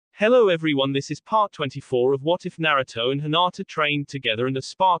Hello everyone, this is part 24 of What If Naruto and Hinata trained together and a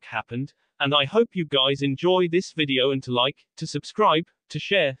spark happened, and I hope you guys enjoy this video and to like, to subscribe, to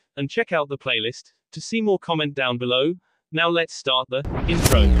share, and check out the playlist, to see more comment down below. Now let's start the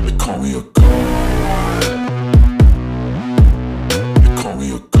intro. They call me a god. They call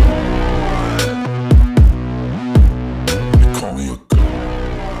me a god. They call me a god.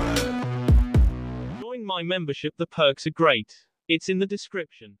 Join my membership, the perks are great. It's in the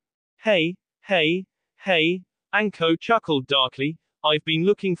description. Hey, Anko chuckled darkly, I've been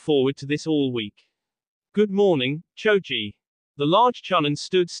looking forward to this all week. Good morning, Choji. The large Chunin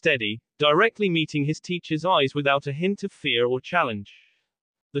stood steady, directly meeting his teacher's eyes without a hint of fear or challenge.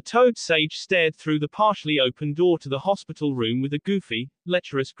 The Toad Sage stared through the partially open door to the hospital room with a goofy,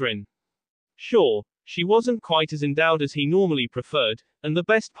 lecherous grin. Sure, she wasn't quite as endowed as he normally preferred, and the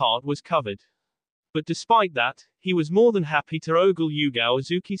best part was covered. But despite that, he was more than happy to ogle Yugao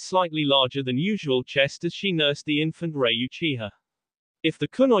Azuki's slightly larger than usual chest as she nursed the infant Rei Uchiha. If the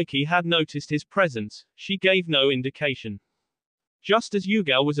kunoichi had noticed his presence, she gave no indication. Just as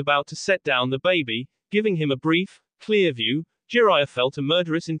Yugao was about to set down the baby, giving him a brief, clear view, Jiraiya felt a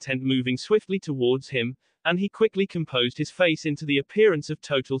murderous intent moving swiftly towards him, and he quickly composed his face into the appearance of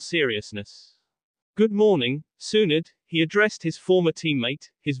total seriousness. Good morning, Tsunade, he addressed his former teammate,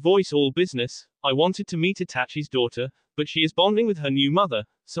 his voice all business. I wanted to meet Itachi's daughter, but she is bonding with her new mother,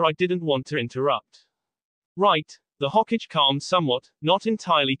 so I didn't want to interrupt. Right, the Hokage calmed somewhat, not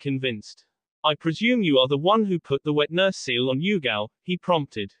entirely convinced. I presume you are the one who put the wet nurse seal on Yugao, he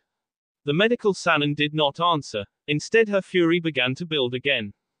prompted. The medical Sannin did not answer, instead her fury began to build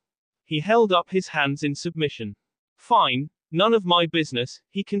again. He held up his hands in submission. Fine, none of my business,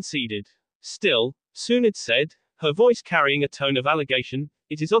 he conceded. Still, Tsunade said, her voice carrying a tone of allegation,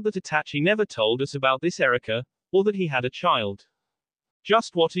 it is odd that Itachi never told us about this Erika, or that he had a child.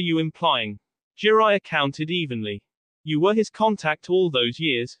 Just what are you implying? Jiraiya counted evenly. You were his contact all those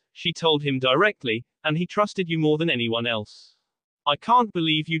years, she told him directly, and he trusted you more than anyone else. I can't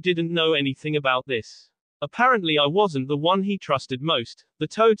believe you didn't know anything about this. Apparently I wasn't the one he trusted most, the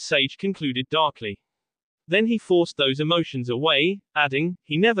Toad Sage concluded darkly. Then he forced those emotions away, adding,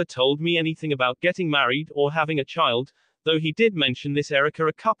 he never told me anything about getting married or having a child, though he did mention this Erika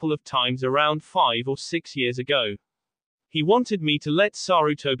a couple of times around 5 or 6 years ago. He wanted me to let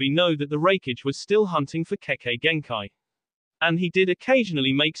Sarutobi know that the Raikage was still hunting for Kekkei Genkai. And he did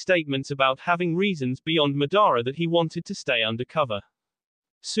occasionally make statements about having reasons beyond Madara that he wanted to stay undercover.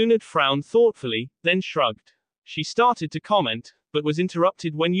 Tsunade frowned thoughtfully, then shrugged. She started to comment, but was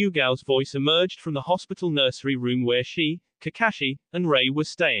interrupted when Yugao's voice emerged from the hospital nursery room where she, Kakashi, and Rei were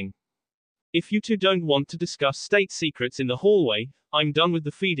staying. If you two don't want to discuss state secrets in the hallway, I'm done with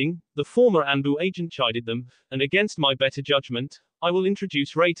the feeding, the former Anbu agent chided them, and against my better judgment, I will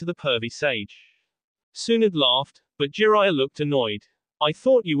introduce Rei to the pervy sage. Tsunade laughed, but Jiraiya looked annoyed. I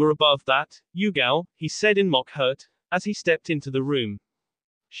thought you were above that, Yugao, he said in mock hurt, as he stepped into the room.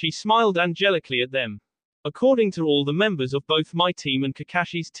 She smiled angelically at them. According to all the members of both my team and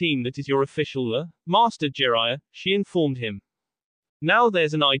Kakashi's team, that is your official Master Jiraiya, she informed him. Now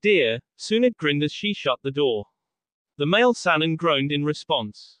there's an idea, Tsunade grinned as she shut the door. The male Sannin groaned in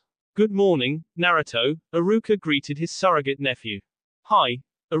response. Good morning, Naruto, Iruka greeted his surrogate nephew. Hi,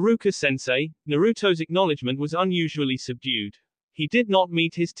 Iruka-sensei, Naruto's acknowledgement was unusually subdued. He did not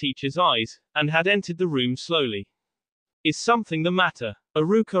meet his teacher's eyes, and had entered the room slowly. Is something the matter?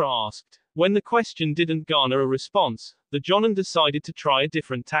 Iruka asked. When the question didn't garner a response, the Jonin decided to try a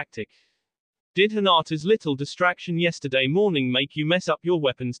different tactic. Did Hinata's little distraction yesterday morning make you mess up your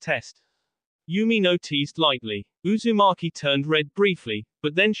weapons test? Yumino teased lightly. Uzumaki turned red briefly,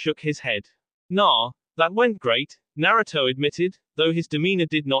 but then shook his head. Nah, that went great, Naruto admitted, though his demeanor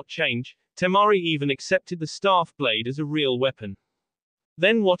did not change. Temari even accepted the staff blade as a real weapon.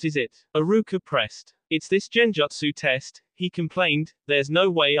 Then what is it? Iruka pressed. It's this genjutsu test, he complained, there's no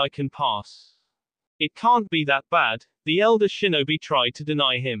way I can pass. It can't be that bad, the elder shinobi tried to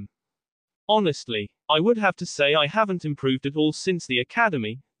deny him. Honestly, I would have to say I haven't improved at all since the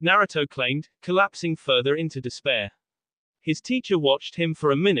academy, Naruto claimed, collapsing further into despair. His teacher watched him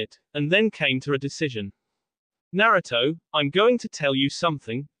for a minute, and then came to a decision. Naruto, I'm going to tell you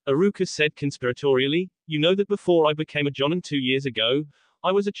something, Iruka said conspiratorially, you know that before I became a Jonin 2 years ago,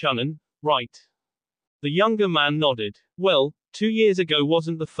 I was a Chunin, right? The younger man nodded. Well, 2 years ago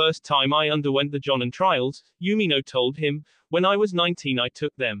wasn't the first time I underwent the Jonin trials, Yumino told him. When I was 19 I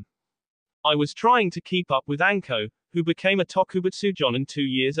took them. I was trying to keep up with Anko, who became a Tokubutsu Jonin 2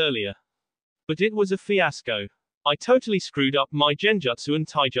 years earlier. But it was a fiasco. I totally screwed up my genjutsu and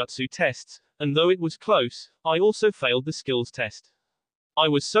taijutsu tests, and though it was close, I also failed the skills test. I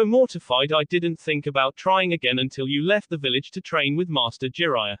was so mortified I didn't think about trying again until you left the village to train with Master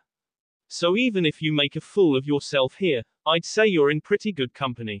Jiraiya. So even if you make a fool of yourself here, I'd say you're in pretty good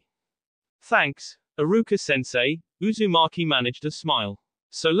company. Thanks, Iruka-sensei, Uzumaki managed a smile.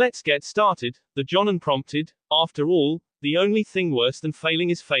 So let's get started, the Jonin prompted. After all, the only thing worse than failing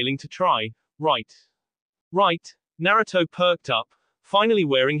is failing to try, right? Right, Naruto perked up, finally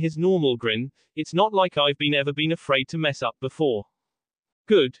wearing his normal grin. It's not like I've ever been afraid to mess up before.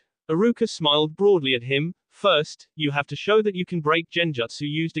 Good. Iruka smiled broadly at him. First, you have to show that you can break genjutsu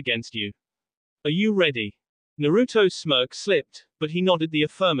used against you. Are you ready? Naruto's smirk slipped, but he nodded the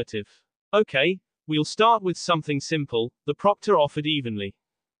affirmative. Okay, we'll start with something simple, the proctor offered evenly.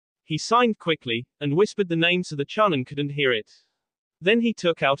 He signed quickly, and whispered the name so the Chunin couldn't hear it. Then he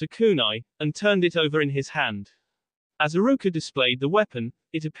took out a kunai, and turned it over in his hand. As Iruka displayed the weapon,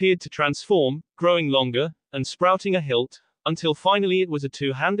 it appeared to transform, growing longer, and sprouting a hilt, until finally it was a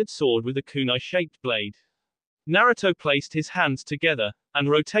two-handed sword with a kunai-shaped blade. Naruto placed his hands together, and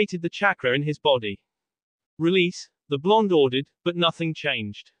rotated the chakra in his body. Release, the blonde ordered, but nothing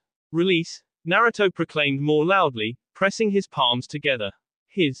changed. Release, Naruto proclaimed more loudly, pressing his palms together.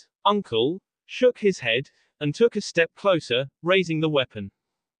 His uncle shook his head, and took a step closer, raising the weapon.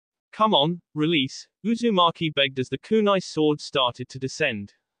 Come on, release, Uzumaki begged as the kunai sword started to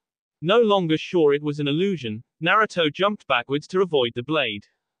descend. No longer sure it was an illusion, Naruto jumped backwards to avoid the blade.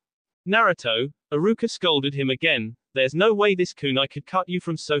 Naruto, Iruka scolded him again, there's no way this kunai could cut you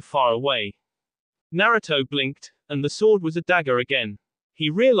from so far away. Naruto blinked, and the sword was a dagger again.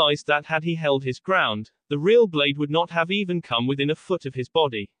 He realized that had he held his ground, the real blade would not have even come within a foot of his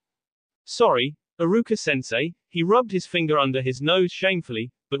body. Sorry, Iruka-sensei, he rubbed his finger under his nose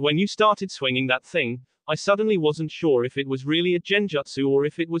shamefully, but when you started swinging that thing, I suddenly wasn't sure if it was really a genjutsu or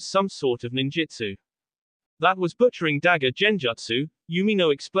if it was some sort of ninjutsu. That was butchering dagger genjutsu,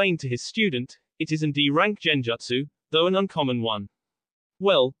 Yumino explained to his student. It is an D-rank genjutsu, though an uncommon one.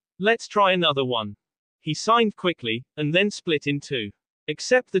 Well, let's try another one. He signed quickly, and then split in two.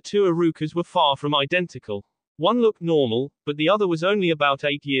 Except the two Irukas were far from identical. One looked normal, but the other was only about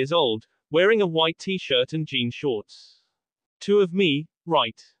 8 years old, wearing a white t-shirt and jean shorts. Two of me,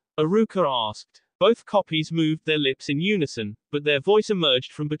 right? Iruka asked. Both copies moved their lips in unison, but their voice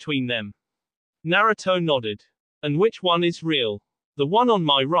emerged from between them. Naruto nodded. And which one is real? The one on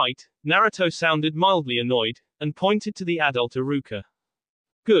my right, Naruto sounded mildly annoyed, and pointed to the adult Iruka.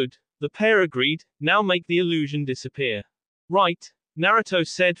 Good, the pair agreed, now make the illusion disappear. Right, Naruto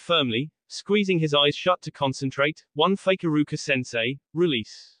said firmly, squeezing his eyes shut to concentrate. One fake Iruka-sensei,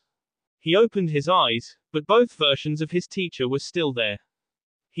 release. He opened his eyes, but both versions of his teacher were still there.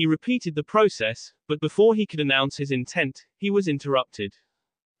 He repeated the process, but before he could announce his intent, he was interrupted.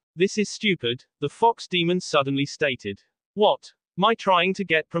 This is stupid, the fox demon suddenly stated. What? Am I trying to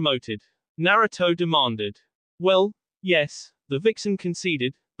get promoted? Naruto demanded. Well, yes, the vixen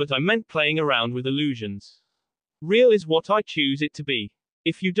conceded, but I meant playing around with illusions. Real is what I choose it to be.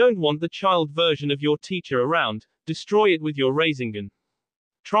 If you don't want the child version of your teacher around, destroy it with your Rasengan.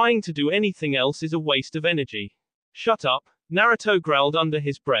 Trying to do anything else is a waste of energy. Shut up, Naruto growled under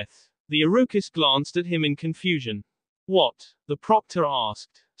his breath. The Irukas glanced at him in confusion. What? The proctor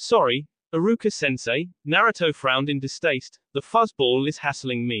asked. Sorry, Iruka-sensei, Naruto frowned in distaste, the fuzzball is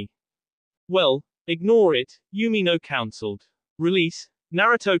hassling me. Well, ignore it, Yumino counseled. Release,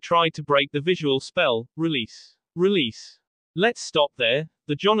 Naruto tried to break the visual spell, release. Release. Let's stop there,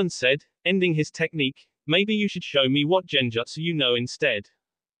 the Jonin said, ending his technique, maybe you should show me what genjutsu you know instead.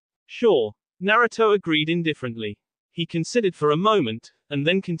 Sure, Naruto agreed indifferently. He considered for a moment, and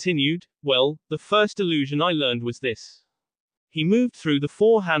then continued, well, the first illusion I learned was this. He moved through the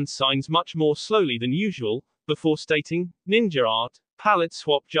 4 hand signs much more slowly than usual, before stating, ninja art, palette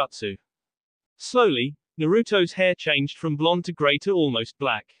swap jutsu. Slowly, Naruto's hair changed from blonde to gray to almost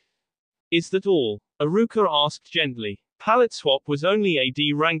black. Is that all? Iruka asked gently. Palette swap was only a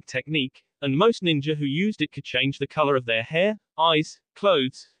D-rank technique, and most ninja who used it could change the color of their hair, eyes,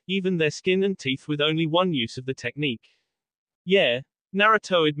 clothes, even their skin and teeth with only one use of the technique. Yeah,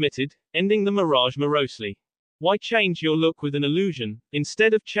 Naruto admitted, ending the mirage morosely. Why change your look with an illusion,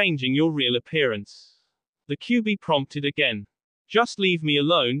 instead of changing your real appearance? The QB prompted again. Just leave me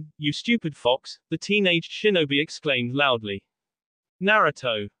alone, you stupid fox, the teenaged shinobi exclaimed loudly.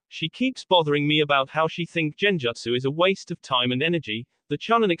 Naruto, she keeps bothering me about how she thinks genjutsu is a waste of time and energy, the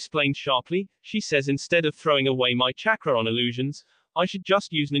Chunin explained sharply. She says instead of throwing away my chakra on illusions, I should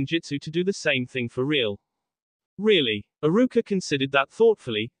just use ninjutsu to do the same thing for real. Really? Iruka considered that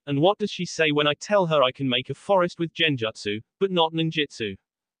thoughtfully, and what does she say when I tell her I can make a forest with genjutsu, but not ninjutsu?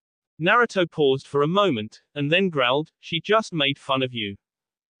 Naruto paused for a moment, and then growled, she just made fun of you.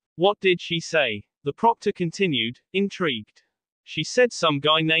 What did she say? The proctor continued, intrigued. She said some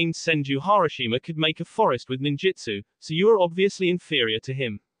guy named Senju Harashima could make a forest with ninjutsu, so you are obviously inferior to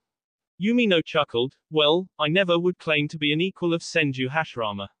him. Yumino chuckled, well, I never would claim to be an equal of Senju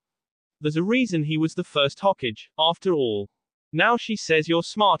Hashirama. There's a reason he was the first Hokage, after all. Now she says you're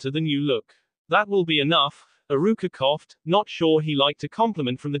smarter than you look. That will be enough. Iruka coughed, not sure he liked a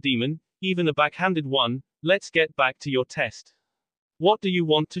compliment from the demon, even a backhanded one. Let's get back to your test. What do you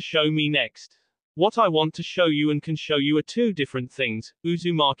want to show me next? What I want to show you and can show you are two different things,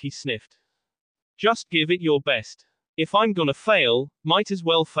 Uzumaki sniffed. Just give it your best. If I'm gonna fail, might as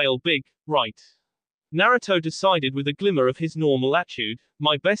well fail big, right? Naruto decided with a glimmer of his normal attitude,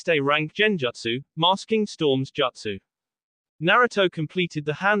 my best A-rank genjutsu, masking storm's jutsu. Naruto completed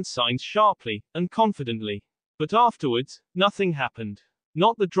the hand signs sharply, and confidently. But afterwards, nothing happened.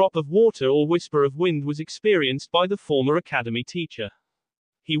 Not the drop of water or whisper of wind was experienced by the former academy teacher.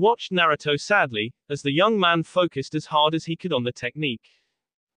 He watched Naruto sadly, as the young man focused as hard as he could on the technique.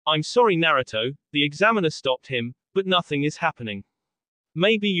 I'm sorry Naruto, the examiner stopped him, but nothing is happening.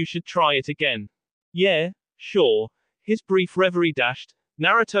 Maybe you should try it again. Yeah, sure. His brief reverie dashed,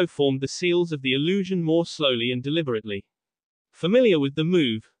 Naruto formed the seals of the illusion more slowly and deliberately. Familiar with the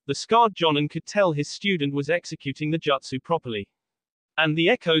move, the scarred Jonin could tell his student was executing the jutsu properly. And the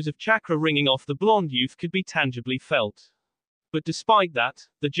echoes of chakra ringing off the blonde youth could be tangibly felt. But despite that,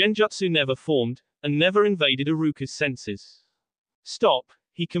 the genjutsu never formed, and never invaded Iruka's senses. Stop,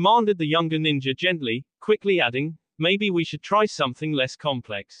 he commanded the younger ninja gently, quickly adding, maybe we should try something less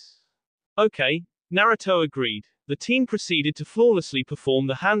complex. Okay, Naruto agreed. The team proceeded to flawlessly perform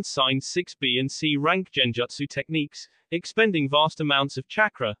the hand signs 6B and C rank genjutsu techniques, expending vast amounts of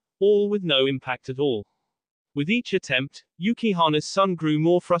chakra, all with no impact at all. With each attempt, Yukihana's son grew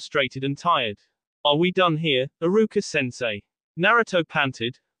more frustrated and tired. Are we done here, Iruka-sensei? Naruto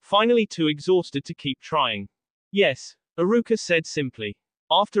panted, finally too exhausted to keep trying. Yes, Iruka said simply.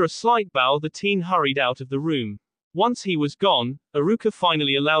 After a slight bow, the teen hurried out of the room. Once he was gone, Iruka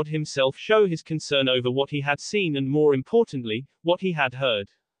finally allowed himself show his concern over what he had seen and more importantly, what he had heard.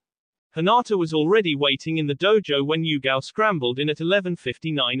 Hinata was already waiting in the dojo when Yugao scrambled in at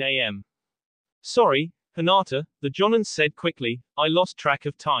 11:59 a.m. Sorry, Hinata, the Jonin said quickly, I lost track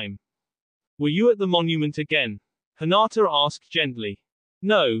of time. Were you at the monument again? Hinata asked gently.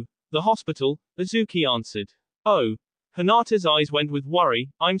 No, the hospital, Azuki answered. Oh. Hinata's eyes went with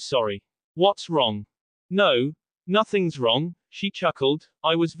worry, I'm sorry. What's wrong? No, nothing's wrong, she chuckled,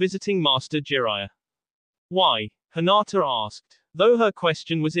 I was visiting Master Jiraiya. Why? Hinata asked. Though her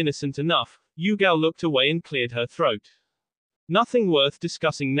question was innocent enough, Yugao looked away and cleared her throat. Nothing worth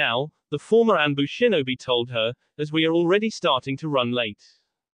discussing now, the former Anbu shinobi told her, as we are already starting to run late.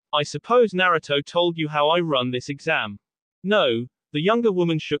 I suppose Naruto told you how I run this exam. No, the younger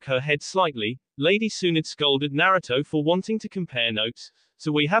woman shook her head slightly. Lady Tsunade scolded Naruto for wanting to compare notes,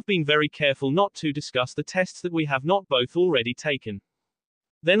 so we have been very careful not to discuss the tests that we have not both already taken.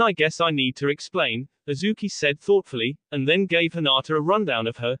 Then I guess I need to explain, Azuki said thoughtfully, and then gave Hinata a rundown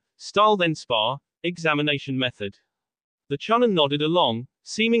of her style then spar examination method. The Chunin nodded along,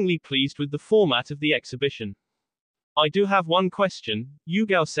 seemingly pleased with the format of the exhibition. I do have one question,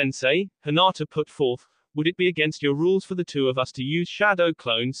 Yugao-sensei, Hinata put forth. Would it be against your rules for the two of us to use shadow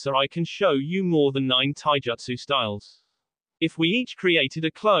clones so I can show you more than 9 taijutsu styles? If we each created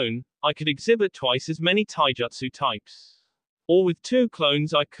a clone, I could exhibit twice as many taijutsu types. Or with 2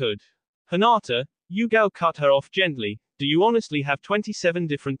 clones I could. Hinata, Yugao cut her off gently, do you honestly have 27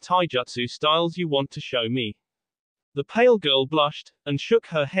 different taijutsu styles you want to show me? The pale girl blushed, and shook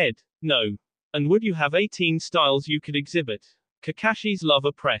her head, no. And would you have 18 styles you could exhibit? Kakashi's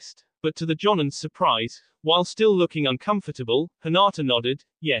lover pressed. But to the Jonin's surprise, while still looking uncomfortable, Hinata nodded,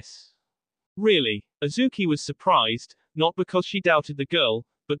 yes. Really? Azuki was surprised, not because she doubted the girl,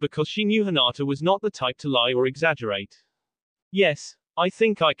 but because she knew Hinata was not the type to lie or exaggerate. Yes, I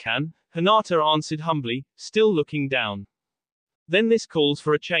think I can, Hinata answered humbly, still looking down. Then this calls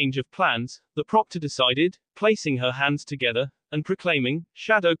for a change of plans, the proctor decided, placing her hands together, and proclaiming,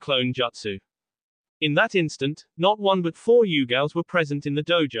 Shadow Clone Jutsu. In that instant, not 1 but 4 Yugaos were present in the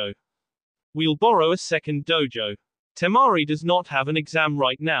dojo. We'll borrow a second dojo. Temari does not have an exam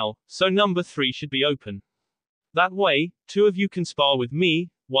right now, so number 3 should be open. That way, 2 of you can spar with me,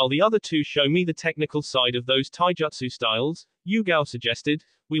 while the other 2 show me the technical side of those taijutsu styles, Yugao suggested.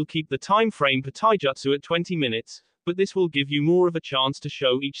 We'll keep the time frame per taijutsu at 20 minutes, but this will give you more of a chance to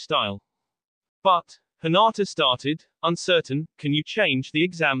show each style. But, Hinata started, uncertain, can you change the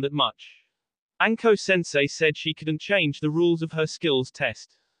exam that much? Anko-sensei said she couldn't change the rules of her skills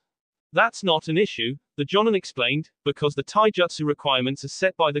test. That's not an issue, the Jonin explained, because the taijutsu requirements are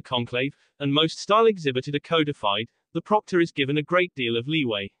set by the conclave, and most style exhibited are codified, the proctor is given a great deal of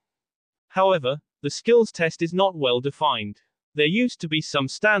leeway. However, the skills test is not well defined. There used to be some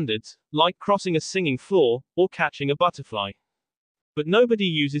standards, like crossing a singing floor, or catching a butterfly. But nobody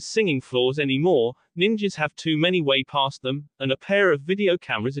uses singing floors anymore, ninjas have too many way past them, and a pair of video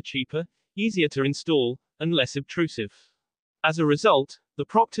cameras are cheaper, easier to install, and less obtrusive. As a result, the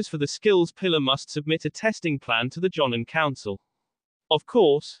proctors for the skills pillar must submit a testing plan to the Jonin Council. Of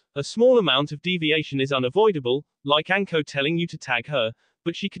course, a small amount of deviation is unavoidable, like Anko telling you to tag her,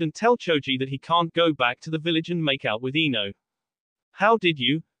 but she couldn't tell Choji that he can't go back to the village and make out with Ino. How did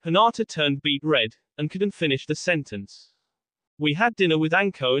you? Hinata turned beet red, and couldn't finish the sentence. We had dinner with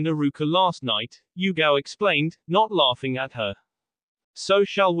Anko and Aruka last night, Yugao explained, not laughing at her. So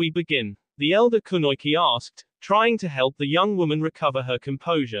shall we begin? The elder Kunoiki asked, trying to help the young woman recover her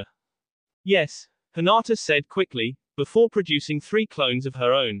composure. Yes, Hinata said quickly, before producing 3 clones of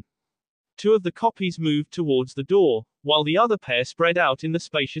her own. 2 of the copies moved towards the door, while the other pair spread out in the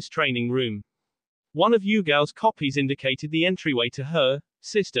spacious training room. One of Yugao's copies indicated the entryway to her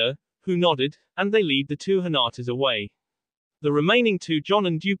sister, who nodded, and they lead the 2 Hinatas away. The remaining 2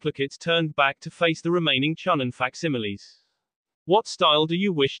 Jonin duplicates turned back to face the remaining Chunin facsimiles. What style do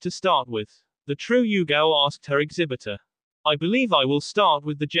you wish to start with? The true Yugao asked her exhibitor. I believe I will start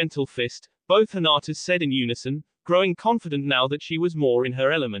with the gentle fist, both Hinatas said in unison, growing confident now that she was more in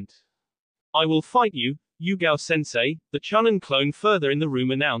her element. I will fight you, Yugao-sensei, the Chunin clone further in the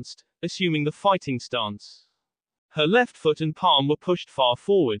room announced, assuming the fighting stance. Her left foot and palm were pushed far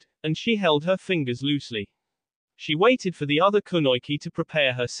forward, and she held her fingers loosely. She waited for the other Kunoiki to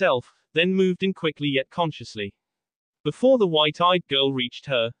prepare herself, then moved in quickly yet consciously. Before the white-eyed girl reached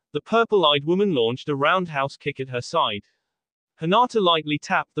her, the purple-eyed woman launched a roundhouse kick at her side. Hinata lightly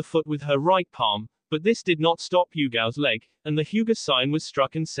tapped the foot with her right palm, but this did not stop Yugao's leg, and the Hyuga sign was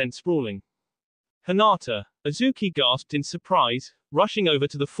struck and sent sprawling. Hinata, Azuki gasped in surprise, rushing over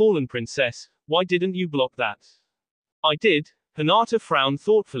to the fallen princess, why didn't you block that? I did, Hinata frowned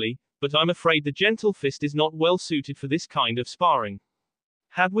thoughtfully, but I'm afraid the gentle fist is not well suited for this kind of sparring.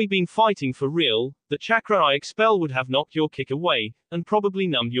 Had we been fighting for real, the chakra I expel would have knocked your kick away, and probably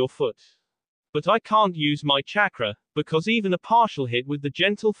numbed your foot. But I can't use my chakra, because even a partial hit with the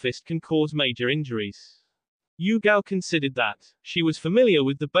gentle fist can cause major injuries. Yugao considered that. She was familiar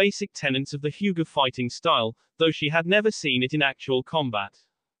with the basic tenets of the Hyuga fighting style, though she had never seen it in actual combat.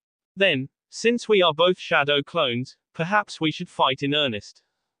 Then, since we are both shadow clones, perhaps we should fight in earnest.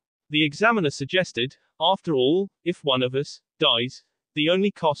 The examiner suggested, after all, if one of us dies, the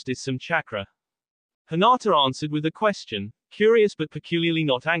only cost is some chakra. Hinata answered with a question, curious but peculiarly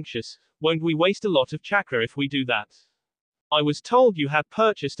not anxious, won't we waste a lot of chakra if we do that? I was told you had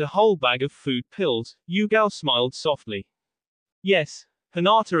purchased a whole bag of food pills, Yugao smiled softly. Yes,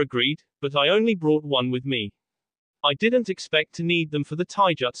 Hinata agreed, but I only brought one with me. I didn't expect to need them for the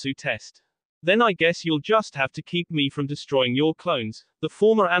taijutsu test. Then I guess you'll just have to keep me from destroying your clones, the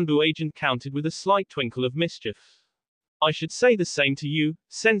former Anbu agent countered with a slight twinkle of mischief. I should say the same to you,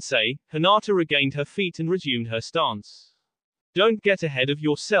 sensei. Hinata regained her feet and resumed her stance. Don't get ahead of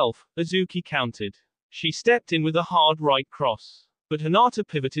yourself, Azuki countered. She stepped in with a hard right cross. But Hinata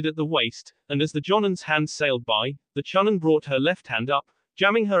pivoted at the waist, and as the Jonin's hand sailed by, the Chunin brought her left hand up,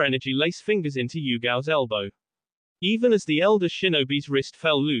 jamming her energy-laced fingers into Yugao's elbow. Even as the elder shinobi's wrist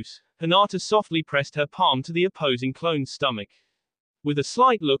fell loose, Hinata softly pressed her palm to the opposing clone's stomach. With a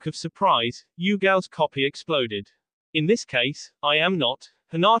slight look of surprise, Yugao's copy exploded. In this case, I am not.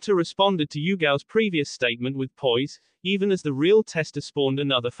 Hinata responded to Yugao's previous statement with poise, even as the real tester spawned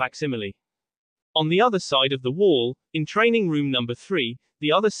another facsimile. On the other side of the wall, in training room number 3,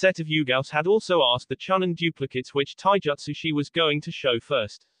 the other set of Yugaos had also asked the Chunin duplicates which taijutsu she was going to show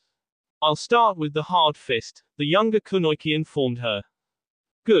first. I'll start with the hard fist, the younger Kunoiki informed her.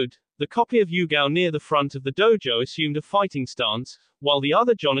 Good. The copy of Yugao near the front of the dojo assumed a fighting stance, while the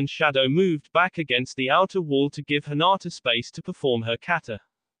other Jonin shadow moved back against the outer wall to give Hinata space to perform her kata.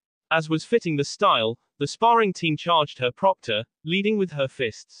 As was fitting the style, the sparring team charged her proctor, leading with her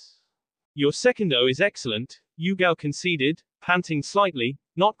fists. Your secondo is excellent, Yugao conceded, panting slightly,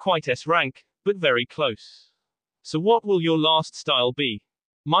 not quite S-rank, but very close. So what will your last style be?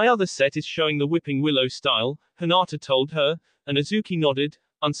 My other set is showing the whipping willow style, Hinata told her, and Azuki nodded,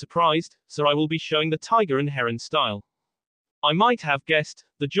 unsurprised, so I will be showing the tiger and heron style. I might have guessed,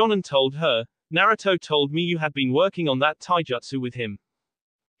 the Jonin told her. Naruto told me you had been working on that taijutsu with him.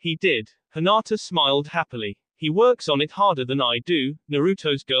 He did. Hinata smiled happily. He works on it harder than I do,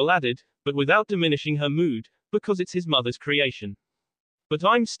 Naruto's girl added, but without diminishing her mood, because it's his mother's creation. But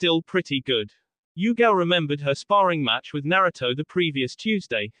I'm still pretty good. Yugao remembered her sparring match with Naruto the previous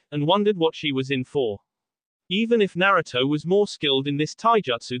Tuesday, and wondered what she was in for. Even if Naruto was more skilled in this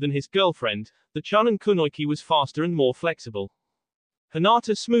taijutsu than his girlfriend, the Chunin kunoiki was faster and more flexible.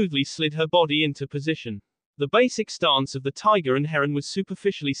 Hinata smoothly slid her body into position. The basic stance of the tiger and heron was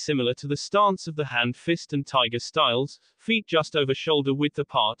superficially similar to the stance of the hand, fist and tiger styles, feet just over shoulder width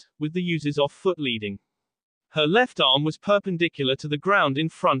apart, with the user's off foot leading. Her left arm was perpendicular to the ground in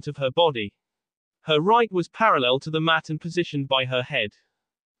front of her body. Her right was parallel to the mat and positioned by her head.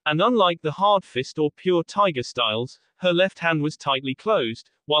 And unlike the hard fist or pure tiger styles, her left hand was tightly closed,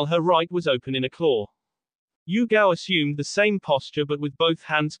 while her right was open in a claw. Yugao assumed the same posture but with both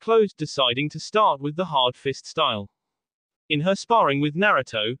hands closed, deciding to start with the hard fist style. In her sparring with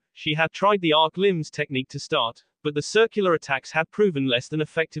Naruto, she had tried the arc limbs technique to start, but the circular attacks had proven less than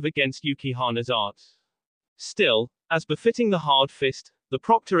effective against Yukihana's art. Still, as befitting the hard fist, the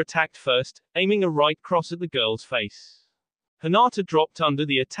proctor attacked first, aiming a right cross at the girl's face. Hinata dropped under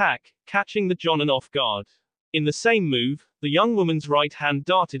the attack, catching the jonin off guard. In the same move, the young woman's right hand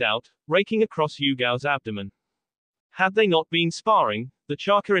darted out, raking across Yugao's abdomen. Had they not been sparring, the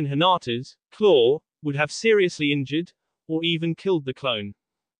chakra in Hinata's claw would have seriously injured, or even killed the clone.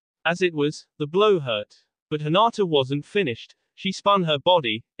 As it was, the blow hurt. But Hinata wasn't finished. She spun her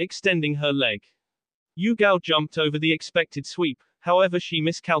body, extending her leg. Yugao jumped over the expected sweep, however she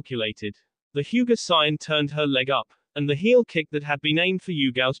miscalculated. The Hyuga Saiyan turned her leg up, and the heel kick that had been aimed for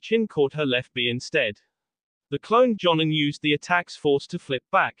Yugao's chin caught her left knee instead. The clone jonin used the attack's force to flip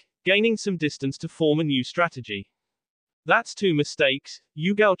back, gaining some distance to form a new strategy. That's two mistakes,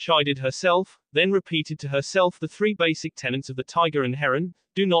 Yugao chided herself, then repeated to herself the three basic tenets of the tiger and heron: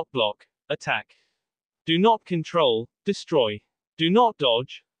 do not block, attack. Do not control, destroy. Do not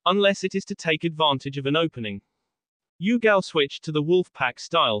dodge, unless it is to take advantage of an opening. Yugao switched to the wolf pack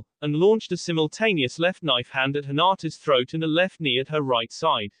style, and launched a simultaneous left knife hand at Hinata's throat and a left knee at her right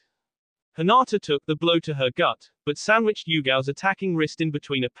side. Hinata took the blow to her gut, but sandwiched Yugao's attacking wrist in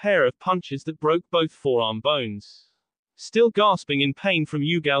between a pair of punches that broke both forearm bones. Still gasping in pain from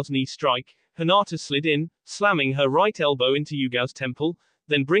Yugao's knee strike, Hinata slid in, slamming her right elbow into Yugao's temple,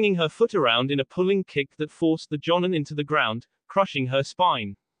 then bringing her foot around in a pulling kick that forced the jonin into the ground, crushing her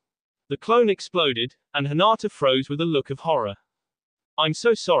spine. The clone exploded, and Hinata froze with a look of horror. I'm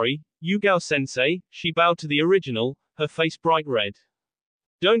so sorry, Yugao-sensei, she bowed to the original, her face bright red.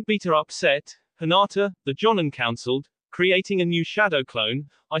 Don't be too upset, Hinata, the jonin counseled, creating a new shadow clone.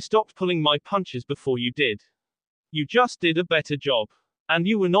 I stopped pulling my punches before you did. You just did a better job. And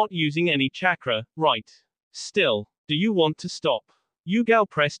you were not using any chakra, right? Still, do you want to stop? Yugao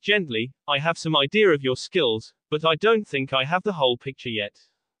pressed gently. I have some idea of your skills, but I don't think I have the whole picture yet.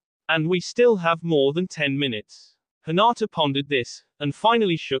 And we still have more than 10 minutes. Hinata pondered this, and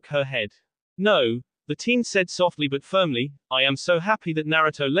finally shook her head. No, the teen said softly but firmly, I am so happy that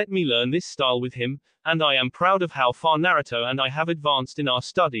Naruto let me learn this style with him, and I am proud of how far Naruto and I have advanced in our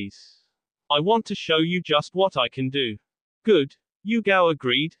studies. I want to show you just what I can do. Good, Yugao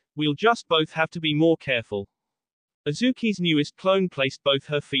agreed, we'll just both have to be more careful. Azuki's newest clone placed both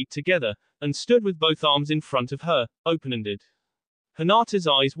her feet together, and stood with both arms in front of her, open-ended. Hinata's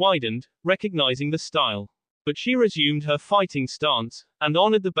eyes widened, recognizing the style. But she resumed her fighting stance, and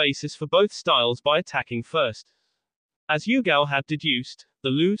honored the basis for both styles by attacking first. As Yugao had deduced, the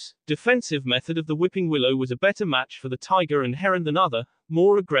loose, defensive method of the whipping willow was a better match for the tiger and heron than other,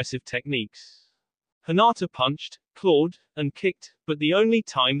 more aggressive techniques. Hinata punched, clawed, and kicked, but the only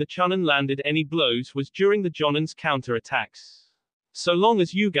time the Chunin landed any blows was during the jonin's counter-attacks. So long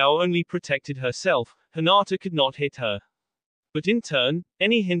as Yugao only protected herself, Hinata could not hit her. But in turn,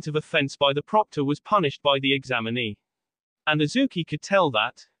 any hint of offense by the proctor was punished by the examinee. And Azuki could tell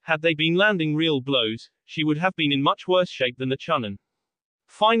that, had they been landing real blows, she would have been in much worse shape than the Chunin.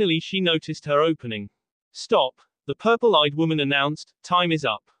 Finally she noticed her opening. Stop, the purple-eyed woman announced, time is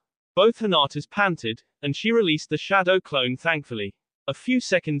up. Both Hinatas panted, and she released the shadow clone thankfully. A few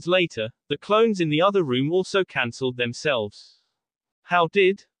seconds later, the clones in the other room also cancelled themselves. How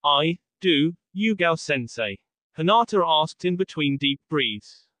did I do, Yugao-sensei? Hinata asked in between deep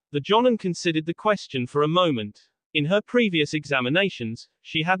breaths. The jonin considered the question for a moment. In her previous examinations,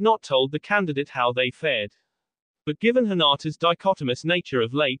 she had not told the candidate how they fared. But given Hinata's dichotomous nature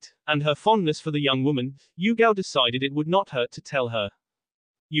of late, and her fondness for the young woman, Yugao decided it would not hurt to tell her.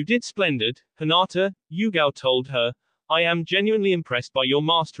 You did splendid, Hinata, Yugao told her. I am genuinely impressed by your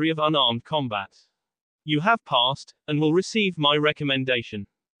mastery of unarmed combat. You have passed, and will receive my recommendation.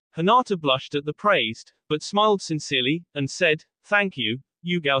 Hinata blushed at the praise, but smiled sincerely, and said, thank you,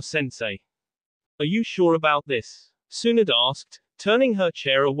 Yugao-sensei. Are you sure about this? Tsunade asked, turning her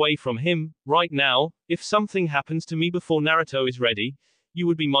chair away from him. Right now, if something happens to me before Naruto is ready, you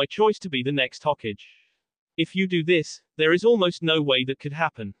would be my choice to be the next Hokage. If you do this, there is almost no way that could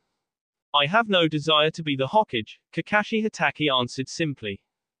happen. I have no desire to be the Hokage, Kakashi Hatake answered simply.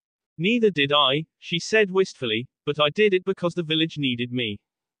 Neither did I, she said wistfully, but I did it because the village needed me.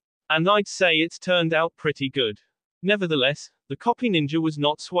 And I'd say it's turned out pretty good. Nevertheless, the copy ninja was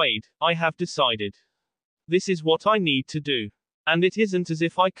not swayed. I have decided. This is what I need to do. And it isn't as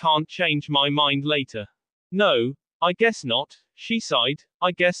if I can't change my mind later. No, I guess not, she sighed.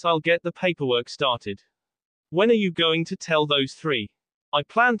 I guess I'll get the paperwork started. When are you going to tell those three? I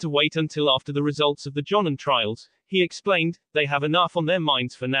plan to wait until after the results of the Jonin trials, he explained. They have enough on their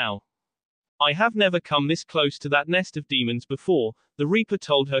minds for now. I have never come this close to that nest of demons before, the Reaper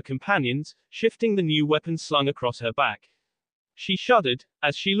told her companions, shifting the new weapon slung across her back. She shuddered,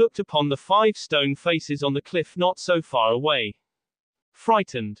 as she looked upon the 5 stone faces on the cliff not so far away.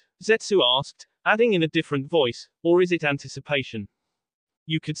 Frightened? Zetsu asked, adding in a different voice, or is it anticipation?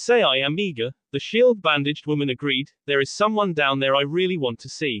 You could say I am eager, the shield-bandaged woman agreed. There is someone down there I really want to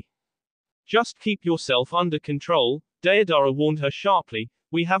see. Just keep yourself under control, Deidara warned her sharply.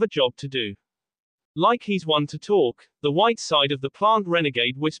 We have a job to do. Like he's one to talk, the white side of the plant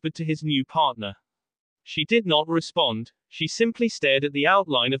renegade whispered to his new partner. She did not respond, she simply stared at the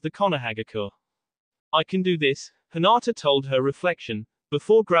outline of the Konohagakure. I can do this, Hinata told her reflection,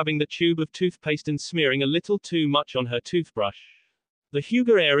 before grabbing the tube of toothpaste and smearing a little too much on her toothbrush. The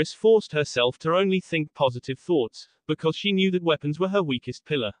Hyuga heiress forced herself to only think positive thoughts, because she knew that weapons were her weakest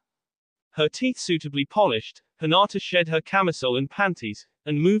pillar. Her teeth suitably polished, Hinata shed her camisole and panties,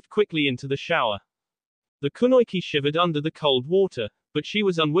 and moved quickly into the shower. The kunoichi shivered under the cold water, but she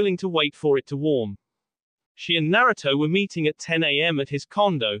was unwilling to wait for it to warm. She and Naruto were meeting at 10 a.m. at his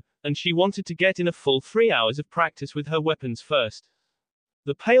condo, and she wanted to get in a full 3 hours of practice with her weapons first.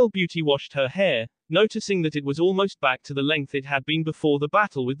 The pale beauty washed her hair, noticing that it was almost back to the length it had been before the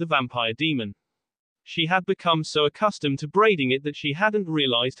battle with the vampire demon. She had become so accustomed to braiding it that she hadn't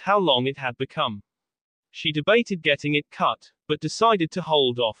realized how long it had become. She debated getting it cut, but decided to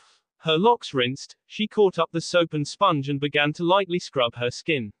hold off. Her locks rinsed, she caught up the soap and sponge and began to lightly scrub her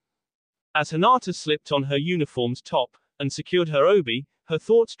skin. As Hinata slipped on her uniform's top, and secured her obi, her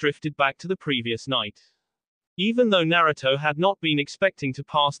thoughts drifted back to the previous night. Even though Naruto had not been expecting to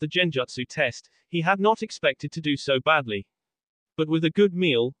pass the genjutsu test, he had not expected to do so badly. But with a good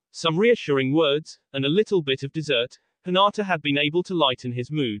meal, some reassuring words, and a little bit of dessert, Hinata had been able to lighten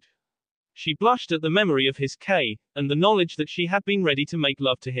his mood. She blushed at the memory of his K, and the knowledge that she had been ready to make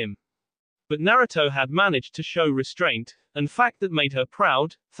love to him. But Naruto had managed to show restraint, and fact that made her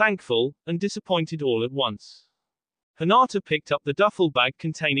proud, thankful, and disappointed all at once. Hinata picked up the duffel bag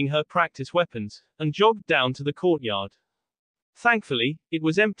containing her practice weapons, and jogged down to the courtyard. Thankfully, it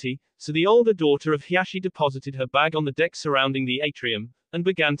was empty, so the older daughter of Hiyashi deposited her bag on the deck surrounding the atrium, and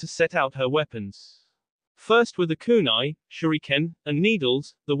began to set out her weapons. First were the kunai, shuriken, and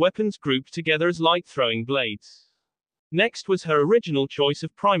needles, the weapons grouped together as light throwing blades. Next was her original choice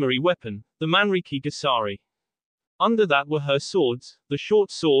of primary weapon, the Manriki Gasari. Under that were her swords, the short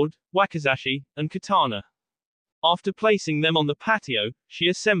sword, wakizashi, and katana. After placing them on the patio, she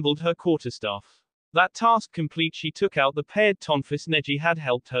assembled her quarterstaff. That task complete, she took out the paired tonfis Neji had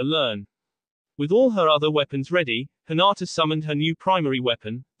helped her learn. With all her other weapons ready, Hinata summoned her new primary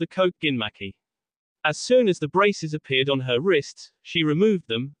weapon, the Kote Ginmaki. As soon as the braces appeared on her wrists, she removed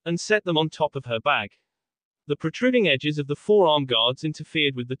them, and set them on top of her bag. The protruding edges of the forearm guards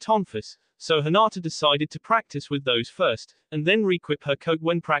interfered with the tonfis, so Hinata decided to practice with those first, and then re-equip her coat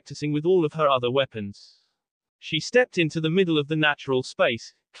when practicing with all of her other weapons. She stepped into the middle of the natural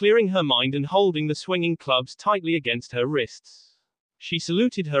space, clearing her mind and holding the swinging clubs tightly against her wrists. She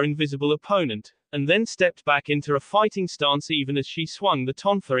saluted her invisible opponent, and then stepped back into a fighting stance even as she swung the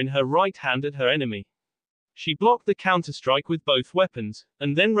tonfa in her right hand at her enemy. She blocked the counterstrike with both weapons,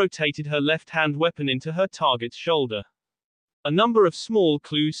 and then rotated her left-hand weapon into her target's shoulder. A number of small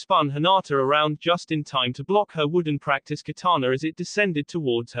clues spun Hinata around just in time to block her wooden practice katana as it descended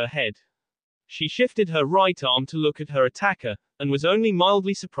towards her head. She shifted her right arm to look at her attacker, and was only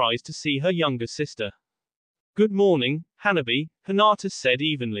mildly surprised to see her younger sister. Good morning, Hanabi, Hinata said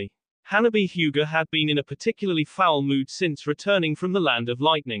evenly. Hanabi Hyuga had been in a particularly foul mood since returning from the Land of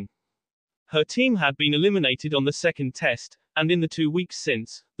Lightning. Her team had been eliminated on the second test, and in the 2 weeks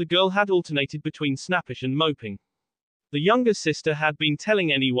since, the girl had alternated between snappish and moping. The younger sister had been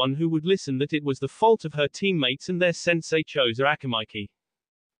telling anyone who would listen that it was the fault of her teammates and their sensei Choza Akamaiki.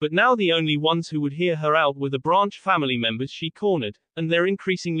 But now the only ones who would hear her out were the branch family members she cornered, and their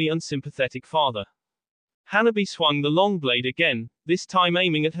increasingly unsympathetic father. Hanabi swung the long blade again, this time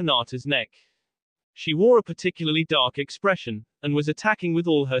aiming at Hinata's neck. She wore a particularly dark expression, and was attacking with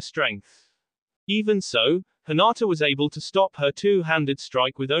all her strength. Even so, Hinata was able to stop her two-handed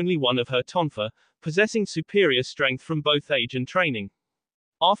strike with only one of her tonfa, possessing superior strength from both age and training.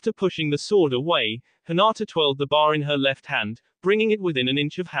 After pushing the sword away, Hinata twirled the bar in her left hand, bringing it within an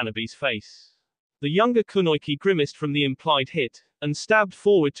inch of Hanabi's face. The younger kunoichi grimaced from the implied hit, and stabbed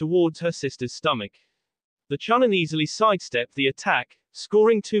forward towards her sister's stomach. The Chunin easily sidestepped the attack,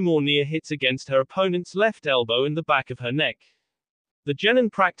 scoring 2 more near hits against her opponent's left elbow and the back of her neck. The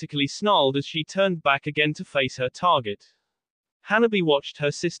genin practically snarled as she turned back again to face her target. Hanabi watched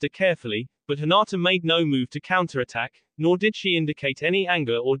her sister carefully, but Hinata made no move to counterattack, nor did she indicate any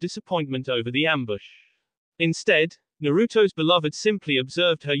anger or disappointment over the ambush. Instead, Naruto's beloved simply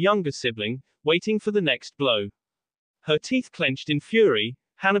observed her younger sibling, waiting for the next blow. Her teeth clenched in fury,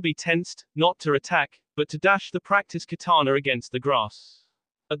 Hanabi tensed, not to attack, but to dash the practice katana against the grass.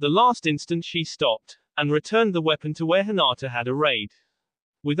 At the last instant she stopped, and returned the weapon to where Hinata had arrayed.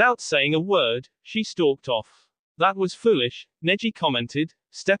 Without saying a word, she stalked off. That was foolish, Neji commented,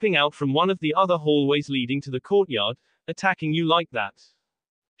 stepping out from one of the other hallways leading to the courtyard. Attacking you like that.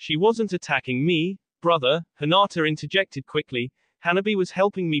 She wasn't attacking me, brother, Hinata interjected quickly. Hanabi was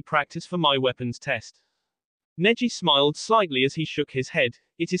helping me practice for my weapons test. Neji smiled slightly as he shook his head.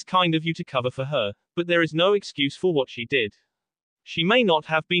 It is kind of you to cover for her, but there is no excuse for what she did. She may not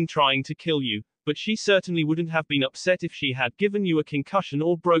have been trying to kill you, but she certainly wouldn't have been upset if she had given you a concussion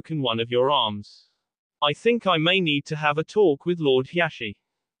or broken one of your arms. I think I may need to have a talk with Lord Hyashi.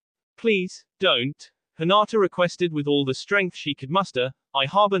 Please, don't, Hinata requested with all the strength she could muster. I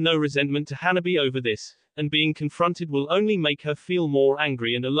harbor no resentment to Hanabi over this, and being confronted will only make her feel more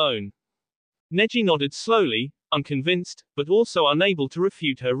angry and alone. Neji nodded slowly, unconvinced, but also unable to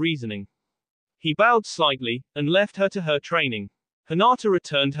refute her reasoning. He bowed slightly, and left her to her training. Hinata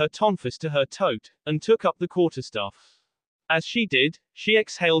returned her tonfas to her tote, and took up the quarterstaff. As she did, she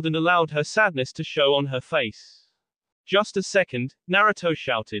exhaled and allowed her sadness to show on her face. Just a second, Naruto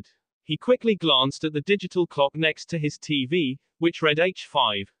shouted. He quickly glanced at the digital clock next to his TV, which read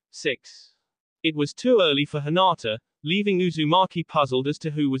H5:6. It was too early for Hinata, leaving Uzumaki puzzled as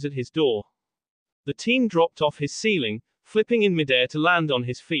to who was at his door. The teen dropped off his ceiling, flipping in midair to land on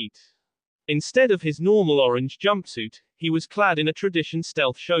his feet. Instead of his normal orange jumpsuit, he was clad in a tradition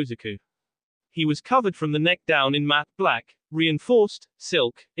stealth shozaku. He was covered from the neck down in matte black, reinforced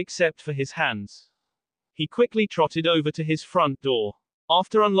silk, except for his hands. He quickly trotted over to his front door.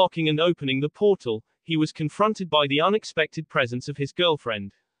 After unlocking and opening the portal, he was confronted by the unexpected presence of his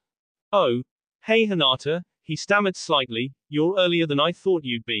girlfriend. Oh, hey Hinata, he stammered slightly, you're earlier than I thought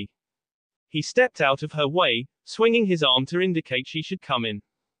you'd be. He stepped out of her way, swinging his arm to indicate she should come in.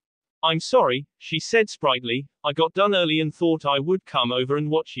 I'm sorry, she said sprightly, I got done early and thought I would come over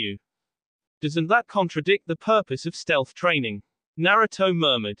and watch you. Doesn't that contradict the purpose of stealth training? Naruto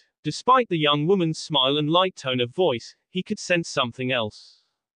murmured. Despite the young woman's smile and light tone of voice, he could sense something else.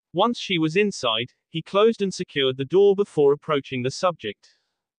 Once she was inside, he closed and secured the door before approaching the subject.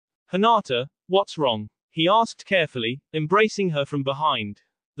 Hinata, what's wrong? He asked carefully, embracing her from behind.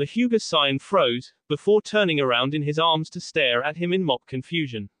 The Hyuga Saiyan froze, before turning around in his arms to stare at him in mock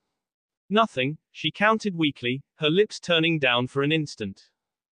confusion. Nothing, she countered weakly, her lips turning down for an instant.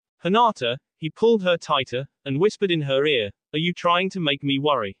 Hinata, he pulled her tighter, and whispered in her ear, are you trying to make me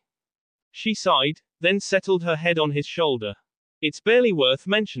worry? She sighed, then settled her head on his shoulder. It's barely worth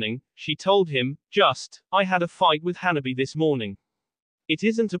mentioning, she told him, I had a fight with Hanabi this morning. It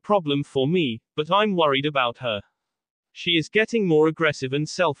isn't a problem for me, but I'm worried about her. She is getting more aggressive and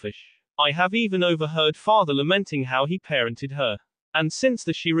selfish. I have even overheard father lamenting how he parented her. And since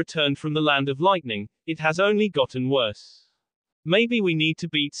she returned from the land of lightning, it has only gotten worse. Maybe we need to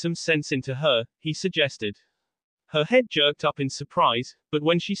beat some sense into her, he suggested. Her head jerked up in surprise, but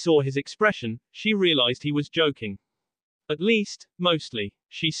when she saw his expression, she realized he was joking. At least, mostly.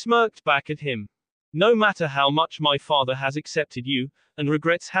 She smirked back at him. No matter how much my father has accepted you, and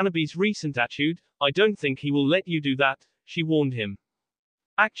regrets Hanabi's recent attitude, I don't think he will let you do that, she warned him.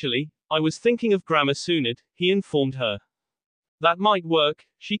 Actually, I was thinking of Grammar Sunad, he informed her. That might work,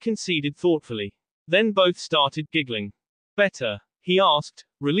 she conceded thoughtfully. Then both started giggling. Better? He asked,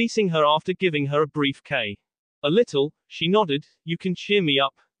 releasing her after giving her a brief K. A little, she nodded, you can cheer me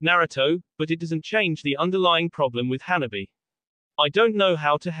up, Naruto, but it doesn't change the underlying problem with Hanabi. I don't know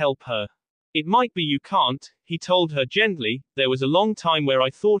how to help her. It might be you can't, he told her gently, there was a long time where I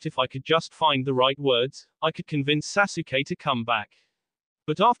thought if I could just find the right words, I could convince Sasuke to come back.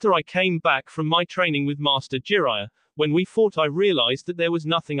 But after I came back from my training with Master Jiraiya, when we fought I realized that there was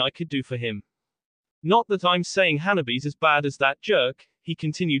nothing I could do for him. Not that I'm saying Hanabi's as bad as that jerk, he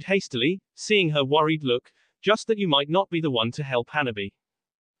continued hastily, seeing her worried look, just that you might not be the one to help Hanabi.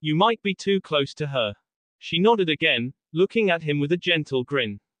 You might be too close to her. She nodded again, looking at him with a gentle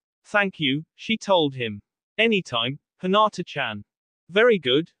grin. Thank you, she told him. Anytime, Hinata-chan. Very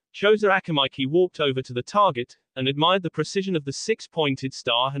good. Choza Akamaki walked over to the target, and admired the precision of the six-pointed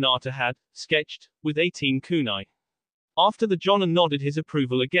star Hinata had sketched, with 18 kunai. After the Jonin nodded his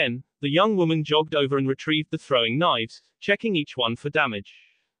approval again, the young woman jogged over and retrieved the throwing knives, checking each one for damage.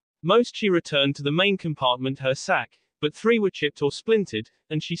 Most she returned to the main compartment her sack, but 3 were chipped or splintered,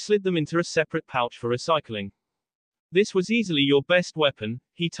 and she slid them into a separate pouch for recycling. This was easily your best weapon,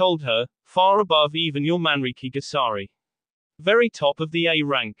 he told her, far above even your Manriki Gasari. Very top of the A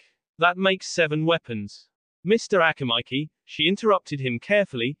rank. That makes 7 weapons. Mr. Akamaki, she interrupted him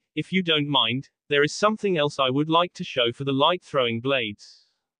carefully, if you don't mind, there is something else I would like to show for the light throwing blades.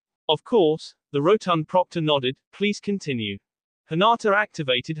 Of course, the rotund proctor nodded, please continue. Hinata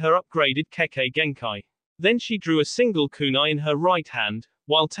activated her upgraded Kekkei Genkai. Then she drew a single kunai in her right hand,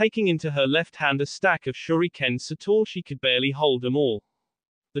 while taking into her left hand a stack of shurikens so tall she could barely hold them all.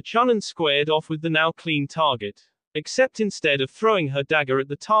 The Chunin squared off with the now clean target. Except instead of throwing her dagger at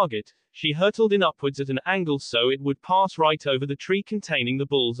the target, she hurtled in upwards at an angle so it would pass right over the tree containing the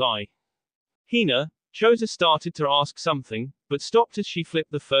bull's eye. Hina, Choza started to ask something, but stopped as she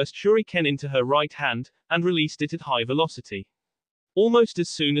flipped the first shuriken into her right hand, and released it at high velocity. Almost as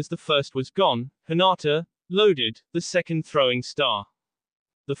soon as the first was gone, Hinata loaded the second throwing star.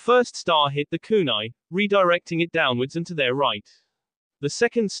 The first star hit the kunai, redirecting it downwards and to their right. The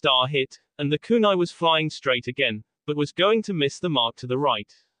second star hit, and the kunai was flying straight again, but was going to miss the mark to the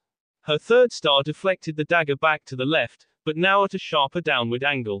right. Her third star deflected the dagger back to the left, but now at a sharper downward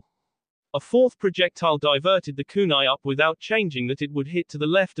angle. A fourth projectile diverted the kunai up without changing that it would hit to the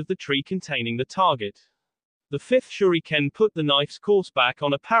left of the tree containing the target. The fifth shuriken put the knife's course back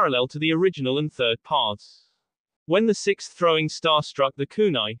on a parallel to the original and third paths. When the sixth throwing star struck the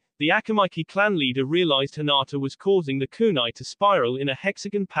kunai, the Akamaki clan leader realized Hinata was causing the kunai to spiral in a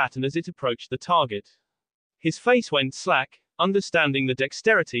hexagon pattern as it approached the target. His face went slack, understanding the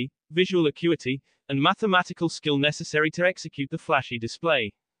dexterity, visual acuity, and mathematical skill necessary to execute the flashy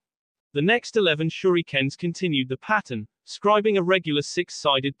display. The next 11 shurikens continued the pattern, scribing a regular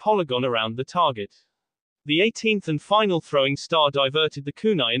 6-sided polygon around the target. The 18th and final throwing star diverted the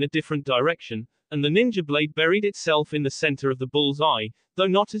kunai in a different direction, and the ninja blade buried itself in the center of the bull's eye, though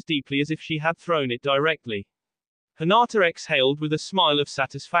not as deeply as if she had thrown it directly. Hinata exhaled with a smile of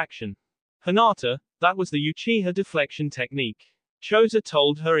satisfaction. Hinata, that was the Uchiha deflection technique. Choza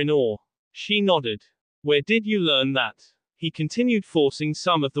told her in awe. She nodded. Where did you learn that? He continued, forcing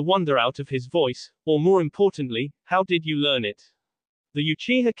some of the wonder out of his voice, or more importantly, how did you learn it? The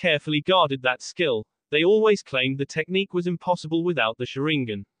Uchiha carefully guarded that skill. They always claimed the technique was impossible without the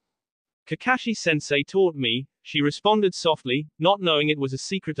Sharingan. Kakashi-sensei taught me, she responded softly, not knowing it was a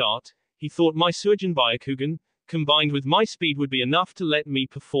secret art. He thought my Suijin Byakugan, combined with my speed, would be enough to let me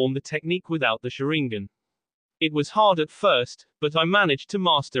perform the technique without the Sharingan. It was hard at first, but I managed to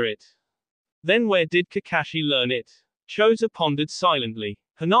master it. Then where did Kakashi learn it? Choza pondered silently.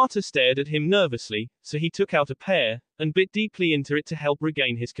 Hinata stared at him nervously, so he took out a pear, and bit deeply into it to help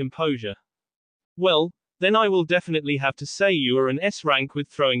regain his composure. Well, then I will definitely have to say you are an S rank with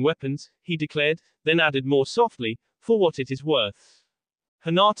throwing weapons, he declared, then added more softly, for what it is worth.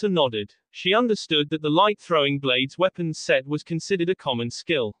 Hinata nodded. She understood that the light throwing blades weapons set was considered a common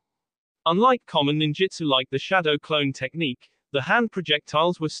skill. Unlike common ninjutsu like the shadow clone technique, the hand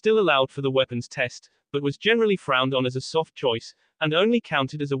projectiles were still allowed for the weapons test, but was generally frowned on as a soft choice, and only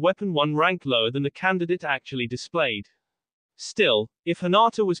counted as a weapon 1 rank lower than the candidate actually displayed. Still, if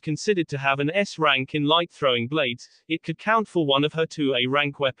Hinata was considered to have an S rank in light throwing blades, it could count for one of her 2 A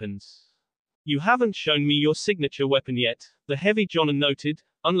rank weapons. You haven't shown me your signature weapon yet, the heavy Jonin noted,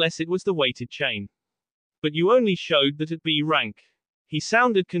 unless it was the weighted chain. But you only showed that at B rank. He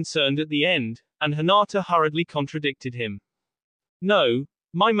sounded concerned at the end, and Hinata hurriedly contradicted him. No,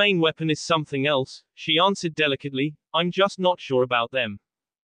 my main weapon is something else, she answered delicately, I'm just not sure about them.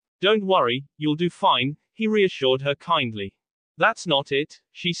 Don't worry, you'll do fine, he reassured her kindly. That's not it,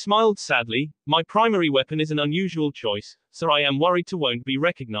 she smiled sadly, my primary weapon is an unusual choice, so I am worried it won't be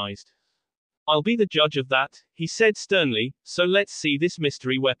recognized. I'll be the judge of that, he said sternly, so let's see this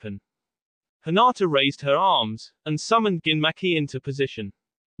mystery weapon. Hinata raised her arms, and summoned Ginmaki into position.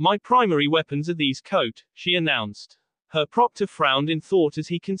 My primary weapons are these coat, she announced. Her proctor frowned in thought as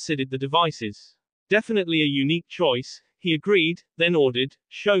he considered the devices. Definitely a unique choice, he agreed, then ordered,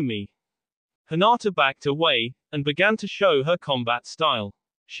 show me. Hinata backed away, and began to show her combat style.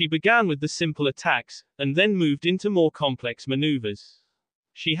 She began with the simple attacks, and then moved into more complex maneuvers.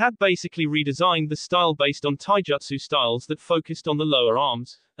 She had basically redesigned the style based on taijutsu styles that focused on the lower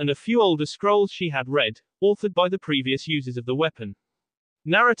arms, and a few older scrolls she had read, authored by the previous users of the weapon.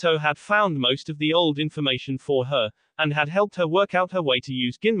 Naruto had found most of the old information for her, and had helped her work out her way to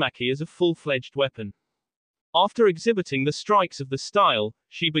use Ginmaki as a full-fledged weapon. After exhibiting the strikes of the style,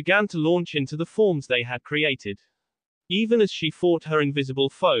 she began to launch into the forms they had created. Even as she fought her invisible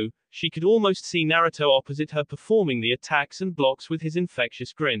foe, she could almost see Naruto opposite her performing the attacks and blocks with his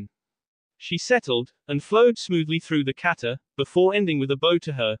infectious grin. She settled, and flowed smoothly through the kata, before ending with a bow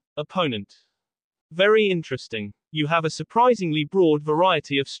to her opponent. Very interesting. You have a surprisingly broad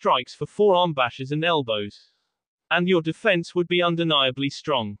variety of strikes for forearm bashes and elbows. And your defense would be undeniably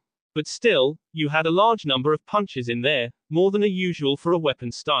strong. But still, you had a large number of punches in there, more than usual for a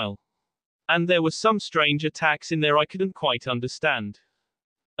weapon style. And there were some strange attacks in there I couldn't quite understand.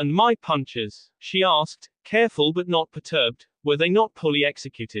 And my punches? She asked, careful but not perturbed, were they not poorly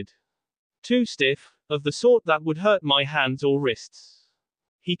executed? Too stiff, of the sort that would hurt my hands or wrists?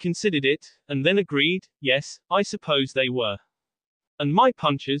 He considered it, and then agreed, yes, I suppose they were. And my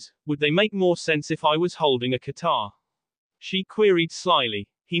punches, would they make more sense if I was holding a katana? She queried slyly.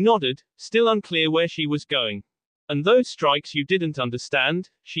 He nodded, still unclear where she was going. And those strikes you didn't understand,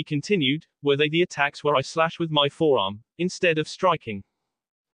 she continued, were they the attacks where I slash with my forearm, instead of striking?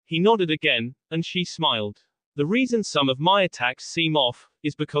 He nodded again, and she smiled. The reason some of my attacks seem off,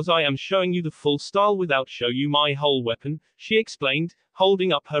 is because I am showing you the full style without show you my whole weapon, she explained,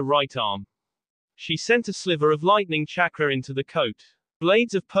 holding up her right arm. She sent a sliver of lightning chakra into the coat.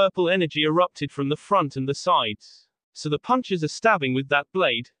 Blades of purple energy erupted from the front and the sides. So the punches are stabbing with that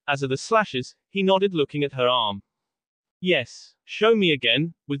blade, as are the slashes, he nodded looking at her arm. Yes, show me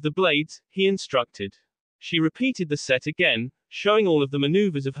again, with the blades, he instructed. She repeated the set again, showing all of the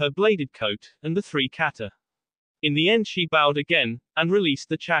maneuvers of her bladed coat, and the 3 kata. In the end she bowed again, and released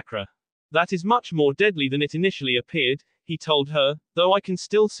the chakra. That is much more deadly than it initially appeared, he told her, though I can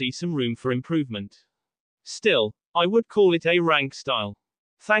still see some room for improvement. Still, I would call it a rank style.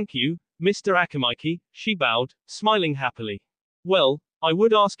 Thank you, Mr. Akamaki, she bowed, smiling happily. Well, I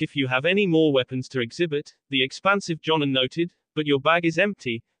would ask if you have any more weapons to exhibit, the expansive Jonin noted, but your bag is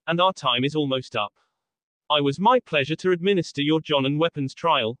empty, and our time is almost up. I was my pleasure to administer your Jonin weapons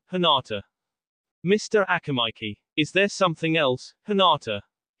trial, Hinata. Mr. Akamaki, is there something else, Hinata?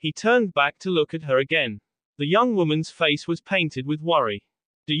 He turned back to look at her again. The young woman's face was painted with worry.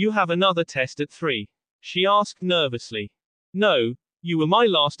 Do you have another test at 3? She asked nervously. No, you were my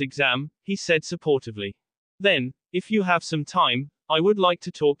last exam, he said supportively. Then, if you have some time, I would like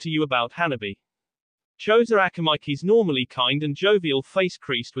to talk to you about Hanabi. Choza Akamaki's normally kind and jovial face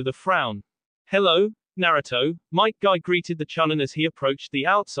creased with a frown. Hello, Naruto, Might Guy greeted the Chunin as he approached the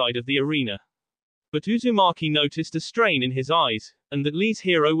outside of the arena. But Uzumaki noticed a strain in his eyes, and that Lee's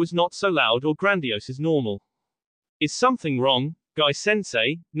hero was not so loud or grandiose as normal. Is something wrong,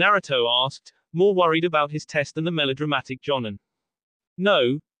 Guy-sensei? Naruto asked, more worried about his test than the melodramatic Jonin.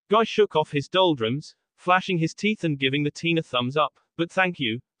 No, Guy shook off his doldrums, flashing his teeth and giving the teen a thumbs up, but thank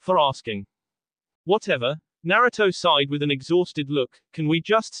you, for asking. Whatever, Naruto sighed with an exhausted look, can we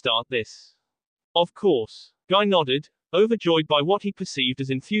just start this? Of course. Guy nodded, overjoyed by what he perceived as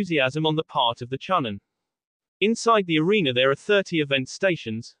enthusiasm on the part of the Chunin. Inside the arena there are 30 event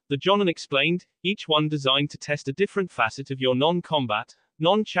stations, the Jonin explained, each one designed to test a different facet of your non-combat,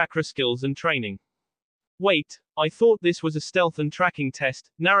 non-chakra skills and training. Wait, I thought this was a stealth and tracking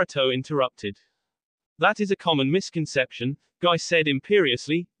test, Naruto interrupted. That is a common misconception, Guy said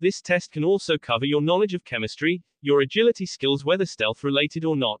imperiously, this test can also cover your knowledge of chemistry, your agility skills whether stealth-related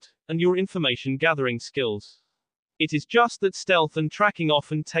or not, and your information-gathering skills. It is just that stealth and tracking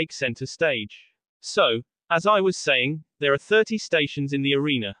often take center stage. So, as I was saying, there are 30 stations in the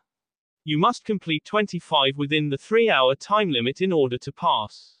arena. You must complete 25 within the 3-hour time limit in order to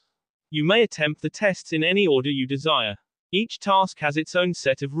pass. You may attempt the tests in any order you desire. Each task has its own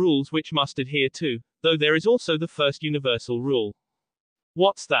set of rules which must adhere to, though there is also the first universal rule.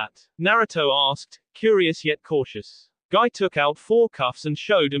 What's that? Naruto asked, curious yet cautious. Guy took out 4 cuffs and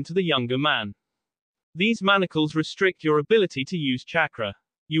showed them to the younger man. These manacles restrict your ability to use chakra.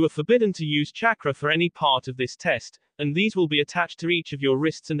 You are forbidden to use chakra for any part of this test, and these will be attached to each of your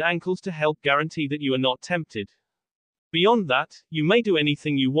wrists and ankles to help guarantee that you are not tempted. Beyond that, you may do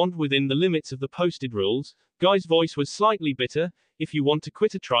anything you want within the limits of the posted rules. Guy's voice was slightly bitter. If you want to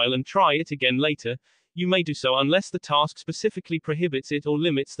quit a trial and try it again later, you may do so unless the task specifically prohibits it or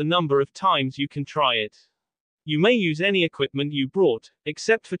limits the number of times you can try it. You may use any equipment you brought,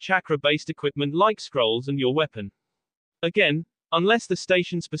 except for chakra-based equipment like scrolls and your weapon. Again, unless the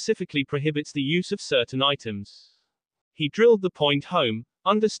station specifically prohibits the use of certain items. He drilled the point home,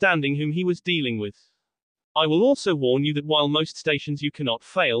 understanding whom he was dealing with. I will also warn you that while most stations you cannot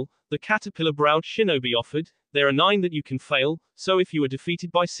fail, the caterpillar-browed shinobi offered, there are 9 that you can fail, so if you are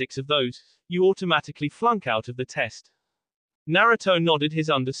defeated by 6 of those, you automatically flunk out of the test. Naruto nodded his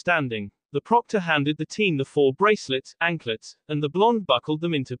understanding. The proctor handed the team the 4 bracelets, anklets, and the blonde buckled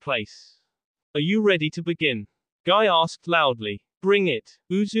them into place. Are you ready to begin? Guy asked loudly. Bring it,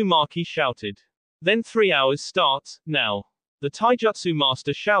 Uzumaki shouted. Then 3 hours starts, now. The taijutsu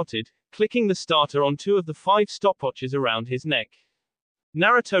master shouted, clicking the starter on 2 of the 5 stopwatches around his neck.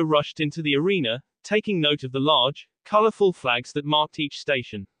 Naruto rushed into the arena, taking note of the large, colorful flags that marked each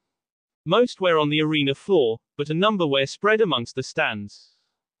station. Most were on the arena floor, but a number were spread amongst the stands.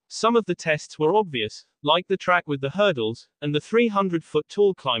 Some of the tests were obvious, like the track with the hurdles, and the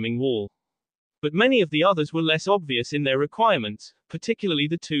 300-foot-tall climbing wall. But many of the others were less obvious in their requirements, particularly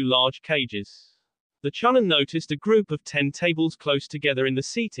the 2 large cages. The Chunin noticed a group of 10 tables close together in the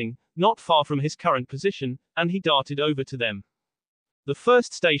seating, not far from his current position, and he darted over to them. The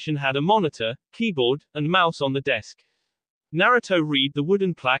first station had a monitor, keyboard, and mouse on the desk. Naruto read the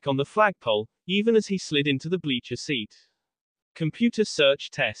wooden plaque on the flagpole, even as he slid into the bleacher seat. Computer search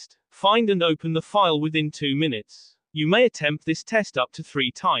test. Find and open the file within 2 minutes. You may attempt this test up to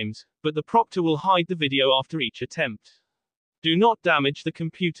 3 times, but the proctor will hide the video after each attempt. Do not damage the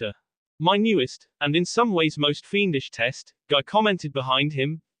computer. My newest, and in some ways most fiendish test, Guy commented behind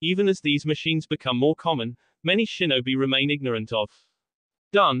him, even as these machines become more common, many shinobi remain ignorant of.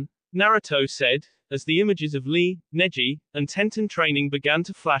 Done, Naruto said, as the images of Lee, Neji, and Tenten training began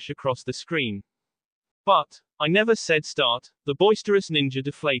to flash across the screen. But, I never said start, the boisterous ninja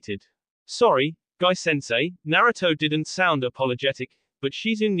deflated. Sorry, Guy-sensei, Naruto didn't sound apologetic, but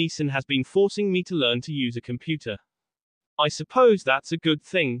Shizune-san has been forcing me to learn to use a computer. I suppose that's a good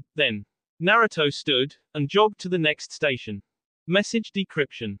thing, then. Naruto stood, and jogged to the next station. Message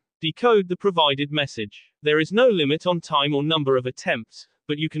decryption. Decode the provided message. There is no limit on time or number of attempts,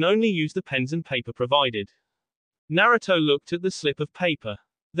 but you can only use the pens and paper provided. Naruto looked at the slip of paper.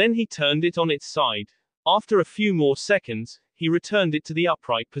 Then he turned it on its side. After a few more seconds, he returned it to the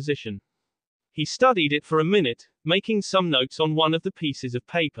upright position. He studied it for a minute, making some notes on one of the pieces of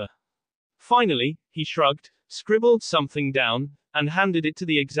paper. Finally, he shrugged, scribbled something down, and handed it to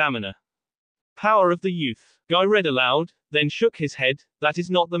the examiner. Power of the youth. Guy read aloud, then shook his head. That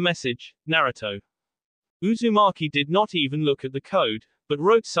is not the message, Naruto. Uzumaki did not even look at the code, but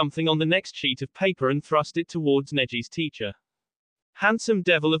wrote something on the next sheet of paper and thrust it towards Neji's teacher. Handsome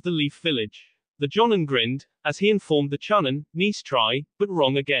devil of the Leaf Village. The Jonin grinned, as he informed the Chunin, nice try, but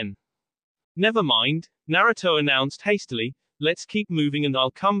wrong again. Never mind, Naruto announced hastily, let's keep moving and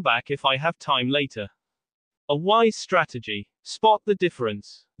I'll come back if I have time later. A wise strategy. Spot the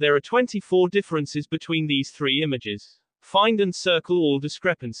difference. There are 24 differences between these 3 images. Find and circle all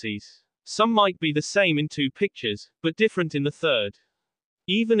discrepancies. Some might be the same in 2 pictures, but different in the 3rd.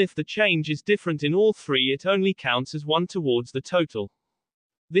 Even if the change is different in all 3, it only counts as 1 towards the total.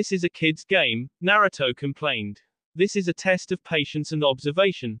 This is a kid's game, Naruto complained. This is a test of patience and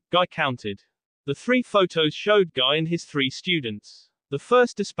observation, Guy counted. The 3 photos showed Guy and his 3 students. The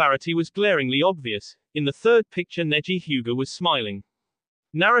first disparity was glaringly obvious. In the 3rd picture Neji Hyuga was smiling.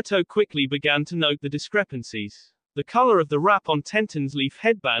 Naruto quickly began to note the discrepancies. The color of the wrap on Tenten's leaf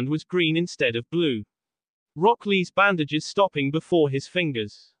headband was green instead of blue. Rock Lee's bandages stopping before his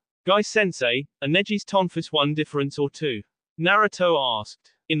fingers. Guy-sensei, are Neji's tonfas 1 difference or 2? Naruto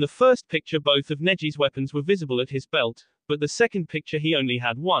asked. In the first picture both of Neji's weapons were visible at his belt, but the second picture he only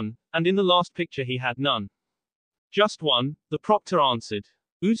had 1, and in the last picture he had none. Just 1, the proctor answered.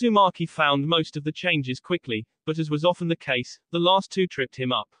 Uzumaki found most of the changes quickly, but as was often the case, the last 2 tripped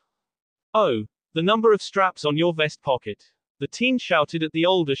him up. Oh, the number of straps on your vest pocket. The teen shouted at the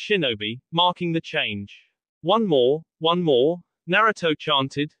older shinobi, marking the change. One more, Naruto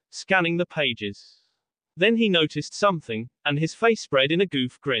chanted, scanning the pages. Then he noticed something, and his face spread in a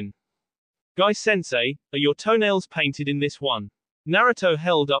goof grin. Guy-sensei, are your toenails painted in this one? Naruto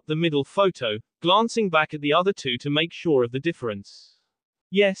held up the middle photo, glancing back at the other 2 to make sure of the difference.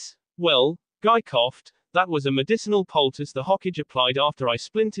 Yes, well, Guy coughed, that was a medicinal poultice the Hokage applied after I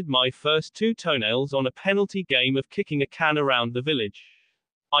splintered my first 2 toenails on a penalty game of kicking a can around the village.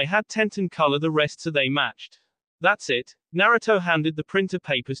 I had Tenten color the rest so they matched. That's it. Naruto handed the printer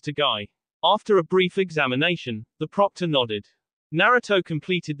papers to Guy. After a brief examination, the proctor nodded. Naruto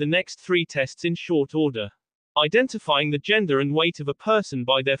completed the next 3 tests in short order. Identifying the gender and weight of a person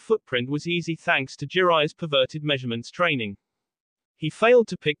by their footprint was easy thanks to Jiraiya's perverted measurements training. He failed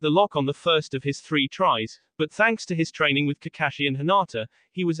to pick the lock on the first of his 3 tries, but thanks to his training with Kakashi and Hinata,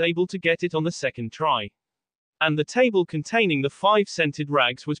 he was able to get it on the second try. And the table containing the 5 scented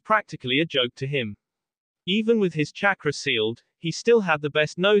rags was practically a joke to him. Even with his chakra sealed, he still had the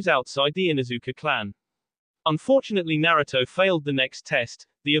best nose outside the Inuzuka clan. Unfortunately, Naruto failed the next test,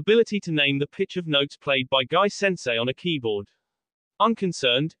 the ability to name the pitch of notes played by Guy-sensei on a keyboard.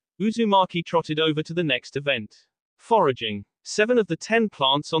 Unconcerned, Uzumaki trotted over to the next event. Foraging. 7 of the 10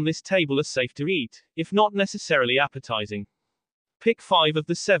 plants on this table are safe to eat, if not necessarily appetizing. Pick 5 of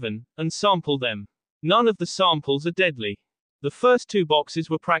the 7, and sample them. None of the samples are deadly. The first 2 boxes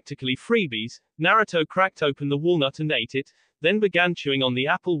were practically freebies. Naruto cracked open the walnut and ate it, then began chewing on the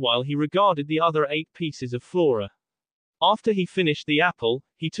apple while he regarded the other 8 pieces of flora. After he finished the apple,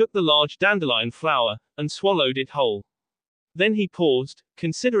 he took the large dandelion flower, and swallowed it whole. Then he paused,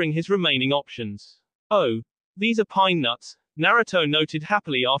 considering his remaining options. Oh, these are pine nuts, Naruto noted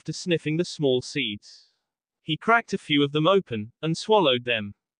happily after sniffing the small seeds. He cracked a few of them open, and swallowed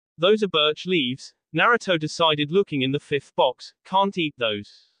them. Those are birch leaves, Naruto decided looking in the 5th box, can't eat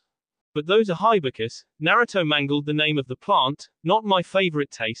those. But those are hibiscus, Naruto mangled the name of the plant, not my favorite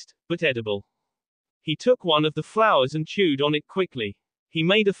taste, but edible. He took one of the flowers and chewed on it quickly. He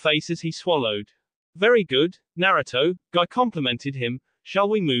made a face as he swallowed. Very good, Naruto, Guy complimented him, shall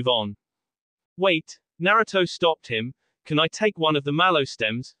we move on? Wait, Naruto stopped him, can I take one of the mallow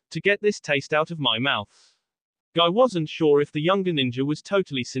stems, to get this taste out of my mouth? Guy wasn't sure if the younger ninja was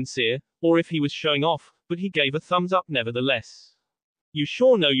totally sincere, or if he was showing off, but he gave a thumbs up nevertheless. You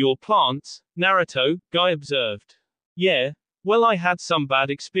sure know your plants, Naruto, Guy observed. Yeah, well I had some bad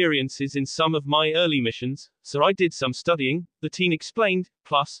experiences in some of my early missions, so I did some studying, the teen explained,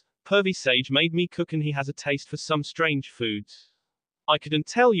 plus, Pervy Sage made me cook and he has a taste for some strange foods. I couldn't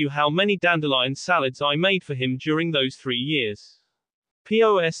tell you how many dandelion salads I made for him during those 3 years.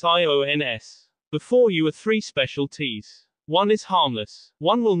 Positions. Before you are 3 specialties. 1 is harmless.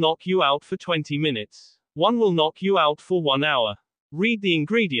 1 will knock you out for 20 minutes. 1 will knock you out for 1 hour. Read the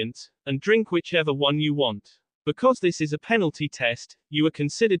ingredients, and drink whichever one you want. Because this is a penalty test, you are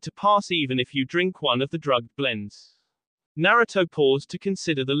considered to pass even if you drink one of the drugged blends. Naruto paused to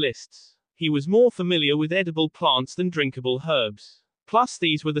consider the lists. He was more familiar with edible plants than drinkable herbs. Plus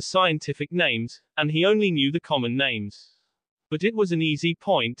these were the scientific names, and he only knew the common names. But it was an easy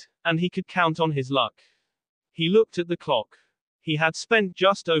point, and he could count on his luck. He looked at the clock. He had spent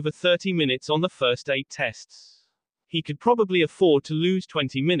just over 30 minutes on the first 8 tests. He could probably afford to lose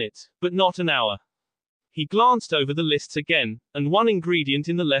 20 minutes, but not an hour. He glanced over the lists again, and one ingredient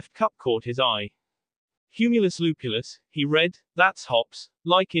in the left cup caught his eye. Humulus lupulus, he read, that's hops,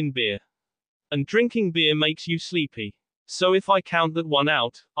 like in beer. And drinking beer makes you sleepy. So if I count that one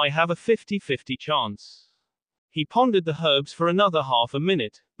out, I have a 50-50 chance. He pondered the herbs for another half a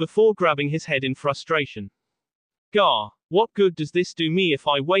minute, before grabbing his head in frustration. Gah, what good does this do me if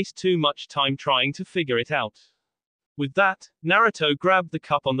I waste too much time trying to figure it out? With that, Naruto grabbed the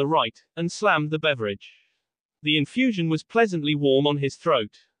cup on the right, and slammed the beverage. The infusion was pleasantly warm on his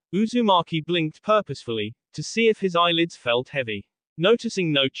throat. Uzumaki blinked purposefully, to see if his eyelids felt heavy.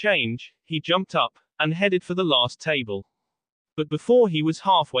 Noticing no change, he jumped up, and headed for the last table. But before he was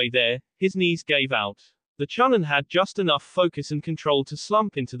halfway there, his knees gave out. The Chunin had just enough focus and control to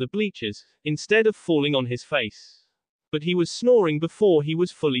slump into the bleachers, instead of falling on his face. But he was snoring before he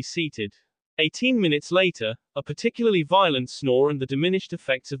was fully seated. 18 minutes later, a particularly violent snore and the diminished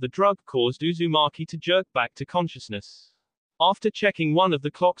effects of the drug caused Uzumaki to jerk back to consciousness. After checking one of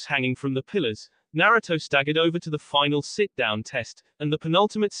the clocks hanging from the pillars, Naruto staggered over to the final sit-down test, and the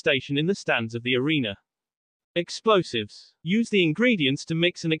penultimate station in the stands of the arena. Explosives. Use the ingredients to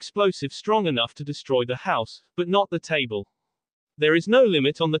mix an explosive strong enough to destroy the house, but not the table. There is no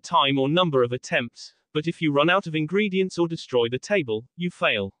limit on the time or number of attempts, but if you run out of ingredients or destroy the table, you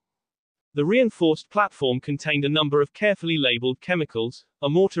fail. The reinforced platform contained a number of carefully labeled chemicals, a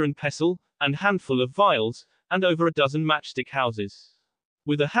mortar and pestle, and handful of vials, and over a dozen matchstick houses.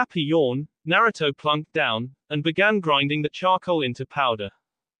 With a happy yawn, Naruto plunked down, and began grinding the charcoal into powder.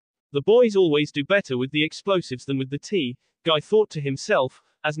 The boys always do better with the explosives than with the tea, Guy thought to himself,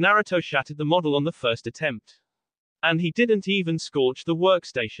 as Naruto shattered the model on the first attempt. And he didn't even scorch the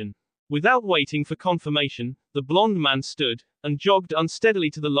workstation. Without waiting for confirmation, the blonde man stood, and jogged unsteadily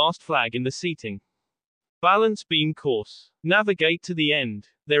to the last flag in the seating. Balance beam course. Navigate to the end.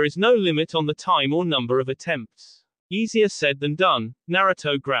 There is no limit on the time or number of attempts. Easier said than done,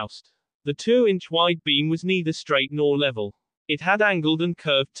 Naruto groused. The 2-inch wide beam was neither straight nor level. It had angled and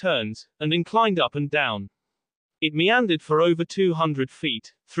curved turns, and inclined up and down. It meandered for over 200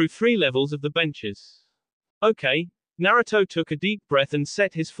 feet, through 3 levels of the benches. Okay, Naruto took a deep breath and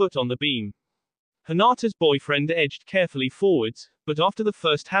set his foot on the beam. Hinata's boyfriend edged carefully forwards, but after the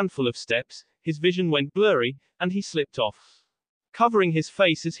first handful of steps, his vision went blurry, and he slipped off. Covering his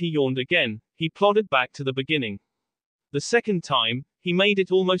face as he yawned again, he plodded back to the beginning. The second time, he made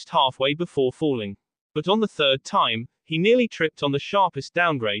it almost halfway before falling. But on the third time, he nearly tripped on the sharpest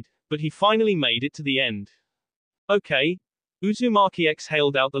downgrade, but he finally made it to the end. Okay. Uzumaki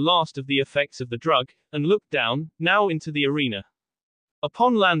exhaled out the last of the effects of the drug, and looked down, now into the arena.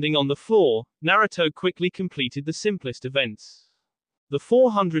 Upon landing on the floor, Naruto quickly completed the simplest events. The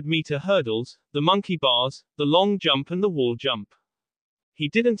 400-meter hurdles, the monkey bars, the long jump and the wall jump. He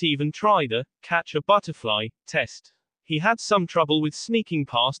didn't even try the catch a butterfly test. He had some trouble with sneaking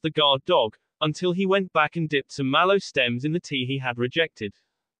past the guard dog, until he went back and dipped some mallow stems in the tea he had rejected.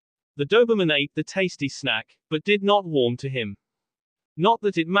 The Doberman ate the tasty snack, but did not warm to him. Not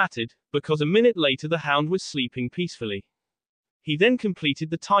that it mattered, because a minute later the hound was sleeping peacefully. He then completed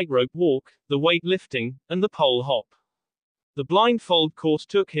the tightrope walk, the weight lifting, and the pole hop. The blindfold course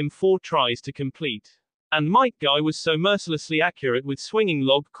took him 4 tries to complete. And Might Guy was so mercilessly accurate with swinging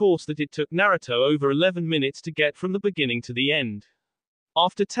log course that it took Naruto over 11 minutes to get from the beginning to the end.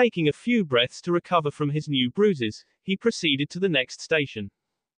 After taking a few breaths to recover from his new bruises, he proceeded to the next station.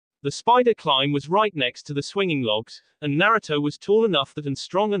 The spider climb was right next to the swinging logs, and Naruto was tall enough and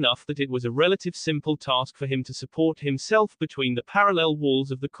strong enough that it was a relative simple task for him to support himself between the parallel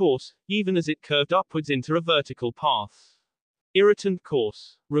walls of the course, even as it curved upwards into a vertical path. Irritant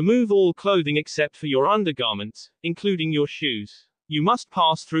course. Remove all clothing except for your undergarments, including your shoes. You must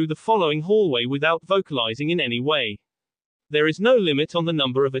pass through the following hallway without vocalizing in any way. There is no limit on the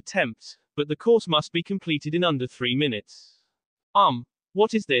number of attempts, but the course must be completed in under 3 minutes.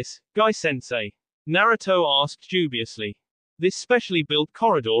 What is this, Guy-sensei? Naruto asked dubiously. This specially built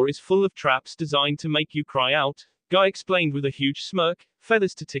corridor is full of traps designed to make you cry out, Guy explained with a huge smirk,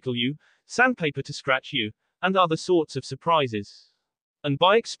 feathers to tickle you, sandpaper to scratch you, and other sorts of surprises. And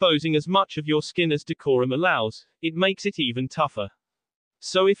by exposing as much of your skin as decorum allows, it makes it even tougher.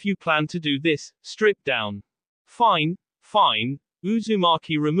 So if you plan to do this, strip down. Fine.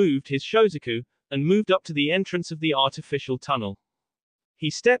 Uzumaki removed his shozaku, and moved up to the entrance of the artificial tunnel. He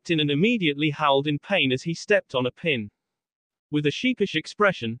stepped in and immediately howled in pain as he stepped on a pin. With a sheepish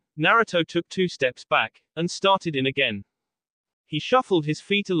expression, Naruto took 2 steps back, and started in again. He shuffled his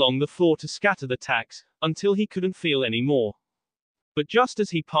feet along the floor to scatter the tacks, until he couldn't feel any more. But just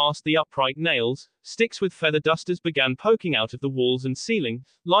as he passed the upright nails, sticks with feather dusters began poking out of the walls and ceiling,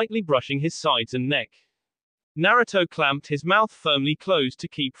 lightly brushing his sides and neck. Naruto clamped his mouth firmly closed to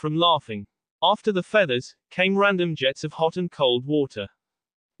keep from laughing. After the feathers, came random jets of hot and cold water.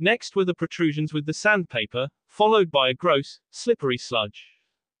 Next were the protrusions with the sandpaper, followed by a gross, slippery sludge.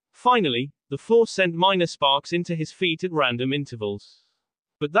 Finally, the floor sent minor sparks into his feet at random intervals.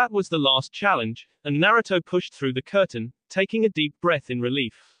 But that was the last challenge, and Naruto pushed through the curtain, taking a deep breath in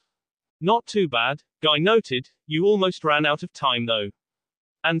relief. Not too bad, Guy noted, you almost ran out of time though.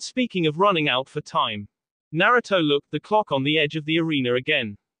 And speaking of running out for time, Naruto looked the clock on the edge of the arena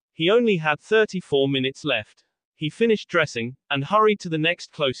again. He only had 34 minutes left. He finished dressing, and hurried to the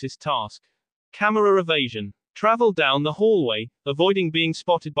next closest task. Camera evasion. Travel down the hallway, avoiding being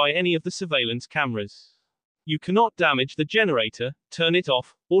spotted by any of the surveillance cameras. You cannot damage the generator, turn it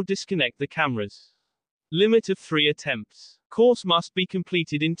off, or disconnect the cameras. Limit of 3 attempts. Course must be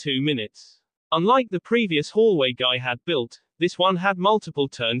completed in 2 minutes. Unlike the previous hallway Guy had built, this one had multiple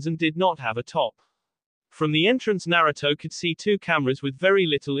turns and did not have a top. From the entrance Naruto could see 2 cameras with very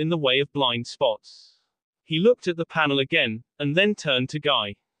little in the way of blind spots. He looked at the panel again, and then turned to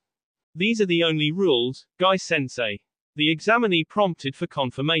Guy. These are the only rules, Guy-sensei. The examinee prompted for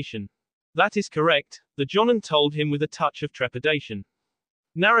confirmation. That is correct, the Jonin told him with a touch of trepidation.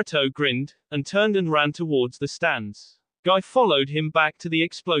 Naruto grinned, and turned and ran towards the stands. Guy followed him back to the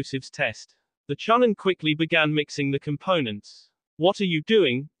explosives test. The Chunin quickly began mixing the components. What are you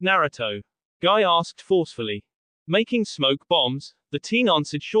doing, Naruto? Guy asked forcefully. Making smoke bombs, the teen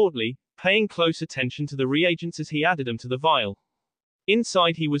answered shortly, paying close attention to the reagents as he added them to the vial.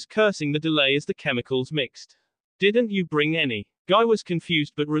 Inside he was cursing the delay as the chemicals mixed. Didn't you bring any? Guy was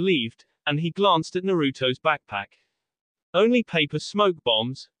confused but relieved, and he glanced at Naruto's backpack. Only paper smoke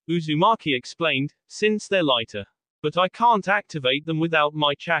bombs, Uzumaki explained, since they're lighter. But I can't activate them without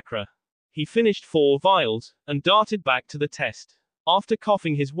my chakra. He finished 4 vials, and darted back to the test. After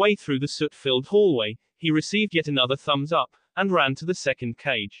coughing his way through the soot-filled hallway, he received yet another thumbs up, and ran to the second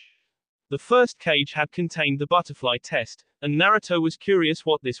cage. The first cage had contained the butterfly test, and Naruto was curious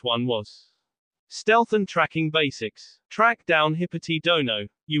what this one was. Stealth and tracking basics. Track down Hippity Dono.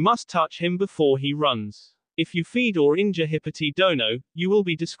 You must touch him before he runs. If you feed or injure Hippity Dono, you will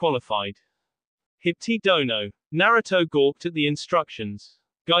be disqualified. Hippity Dono. Naruto gawked at the instructions.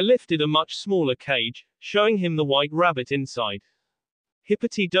 Guy lifted a much smaller cage, showing him the white rabbit inside.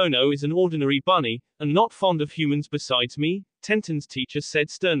 Hippity Dono is an ordinary bunny, and not fond of humans besides me, Tenten's teacher said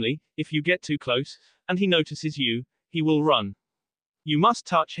sternly. If you get too close, and he notices you, he will run. You must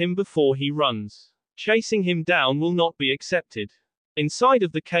touch him before he runs. Chasing him down will not be accepted. Inside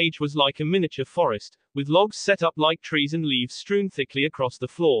of the cage was like a miniature forest, with logs set up like trees and leaves strewn thickly across the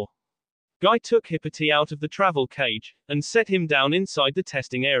floor. Guy took Hippity out of the travel cage, and set him down inside the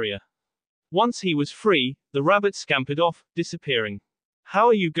testing area. Once he was free, the rabbit scampered off, disappearing. How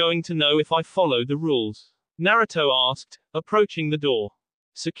are you going to know if I follow the rules? Naruto asked, approaching the door.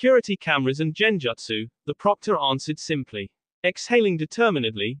 Security cameras and genjutsu, the proctor answered simply. Exhaling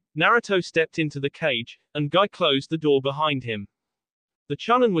determinedly, Naruto stepped into the cage, and Guy closed the door behind him. The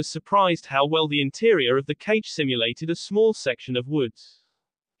Chunin was surprised how well the interior of the cage simulated a small section of woods.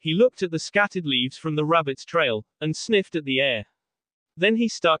 He looked at the scattered leaves from the rabbit's trail, and sniffed at the air. Then he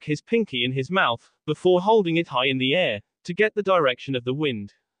stuck his pinky in his mouth, before holding it high in the air, to get the direction of the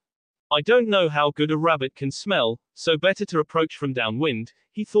wind. I don't know how good a rabbit can smell, so better to approach from downwind,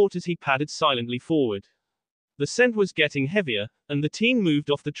 he thought as he padded silently forward. The scent was getting heavier, and the teen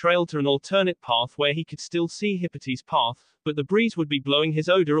moved off the trail to an alternate path where he could still see Hippity's path, but the breeze would be blowing his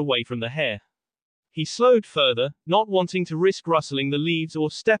odor away from the hair. He slowed further, not wanting to risk rustling the leaves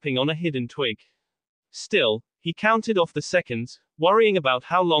or stepping on a hidden twig. Still, he counted off the seconds, worrying about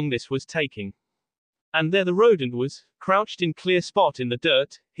how long this was taking. And there the rodent was, crouched in clear spot in the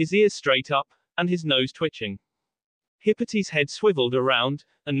dirt, his ears straight up, and his nose twitching. Hippity's head swiveled around,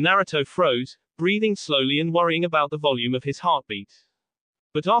 and Naruto froze, breathing slowly and worrying about the volume of his heartbeat.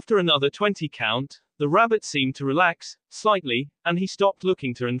 But after another 20 count, the rabbit seemed to relax, slightly, and he stopped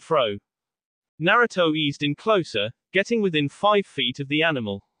looking to and fro. Naruto eased in closer, getting within 5 feet of the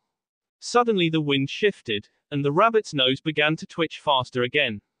animal. Suddenly the wind shifted, and the rabbit's nose began to twitch faster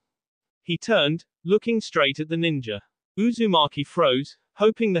again. He turned, looking straight at the ninja. Uzumaki froze,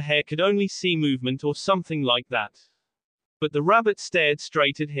 hoping the hare could only see movement or something like that. But the rabbit stared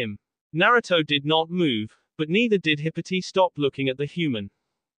straight at him. Naruto did not move, but neither did Hippity stop looking at the human.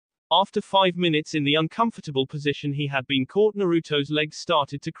 After 5 minutes in the uncomfortable position he had been caught, Naruto's legs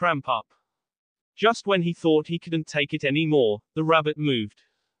started to cramp up. Just when he thought he couldn't take it anymore, the rabbit moved.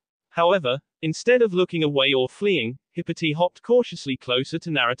 However, instead of looking away or fleeing, Hippity hopped cautiously closer to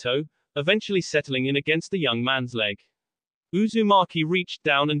Naruto, eventually settling in against the young man's leg. Uzumaki reached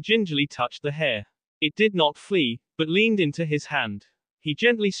down and gingerly touched the hare. It did not flee, but leaned into his hand. He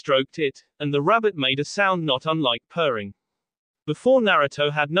gently stroked it, and the rabbit made a sound not unlike purring. Before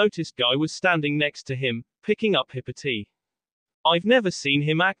Naruto had noticed, Guy was standing next to him, picking up Hippity. I've never seen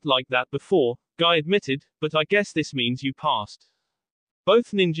him act like that before, Guy admitted, but I guess this means you passed.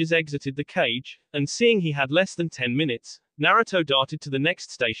 Both ninjas exited the cage, and seeing he had less than 10 minutes, Naruto darted to the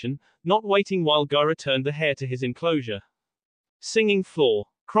next station, not waiting while Guy returned the hare to his enclosure. Singing floor.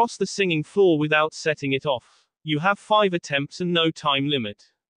 Cross the singing floor without setting it off. You have 5 attempts and no time limit.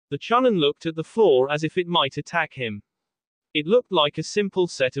 The Chunin looked at the floor as if it might attack him. It looked like a simple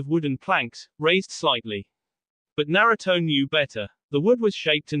set of wooden planks, raised slightly. But Naruto knew better. The wood was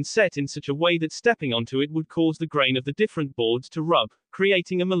shaped and set in such a way that stepping onto it would cause the grain of the different boards to rub,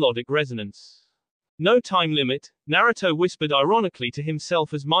 creating a melodic resonance. No time limit, Naruto whispered ironically to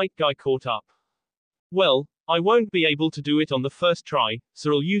himself as Might Guy caught up. Well, I won't be able to do it on the first try,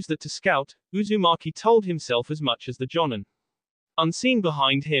 so I'll use that to scout, Uzumaki told himself as much as the Jonin. Unseen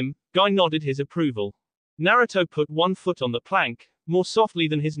behind him, Guy nodded his approval. Naruto put one foot on the plank, more softly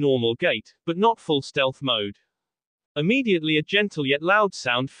than his normal gait, but not full stealth mode. Immediately a gentle yet loud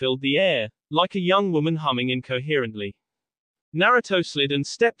sound filled the air, like a young woman humming incoherently. Naruto slid and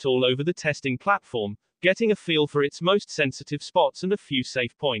stepped all over the testing platform, getting a feel for its most sensitive spots and a few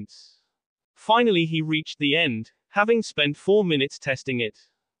safe points. Finally he reached the end, having spent 4 minutes testing it.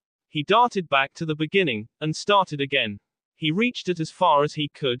 He darted back to the beginning, and started again. He reached it as far as he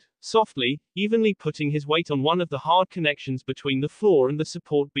could, softly, evenly putting his weight on one of the hard connections between the floor and the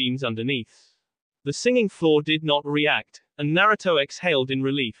support beams underneath. The singing floor did not react, and Naruto exhaled in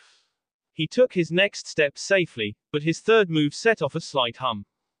relief. He took his next step safely, but his third move set off a slight hum.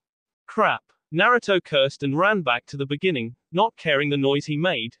 Crap. Naruto cursed and ran back to the beginning, not caring the noise he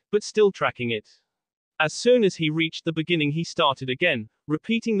made, but still tracking it. As soon as he reached the beginning he started again,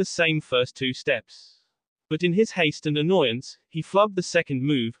 repeating the same first 2 steps. But in his haste and annoyance, he flubbed the second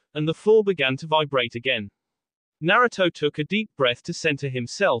move, and the floor began to vibrate again. Naruto took a deep breath to center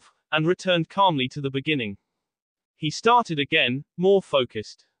himself, and returned calmly to the beginning. He started again, more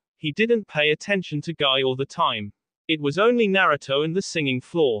focused. He didn't pay attention to Guy or the time. It was only Naruto and the singing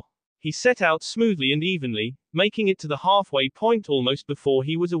floor. He set out smoothly and evenly, making it to the halfway point almost before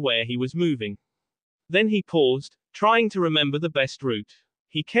he was aware he was moving. Then he paused, trying to remember the best route.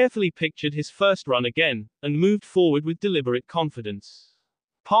 He carefully pictured his first run again, and moved forward with deliberate confidence.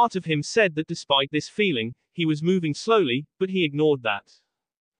 Part of him said that despite this feeling, he was moving slowly, but he ignored that.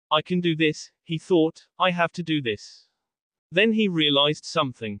 I can do this, he thought, I have to do this. Then he realized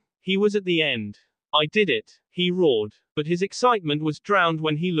something. He was at the end. I did it, he roared, but his excitement was drowned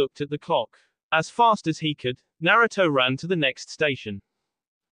when he looked at the clock. As fast as he could, Naruto ran to the next station.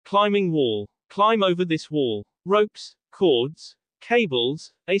 Climbing wall. Climb over this wall. Ropes, cords,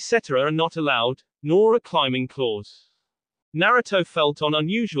 cables, etc. are not allowed, nor a climbing clause. Naruto felt an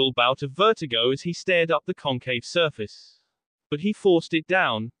unusual bout of vertigo as he stared up the concave surface. But he forced it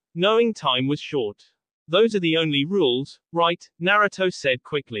down, knowing time was short. Those are the only rules, right? Naruto said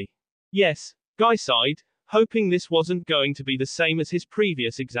quickly. Yes, Guy sighed, hoping this wasn't going to be the same as his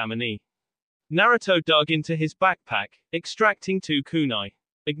previous examinee. Naruto dug into his backpack, extracting 2 kunai.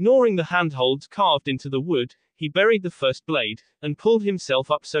 Ignoring the handholds carved into the wood, he buried the first blade, and pulled himself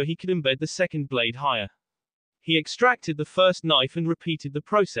up so he could embed the second blade higher. He extracted the first knife and repeated the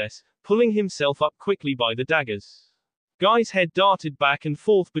process, pulling himself up quickly by the daggers. Guy's head darted back and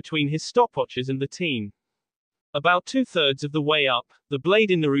forth between his stopwatches and the teen. About 2/3 of the way up, the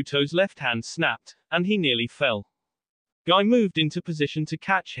blade in Naruto's left hand snapped, and he nearly fell. Guy moved into position to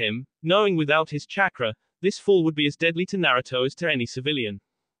catch him, knowing without his chakra, this fall would be as deadly to Naruto as to any civilian.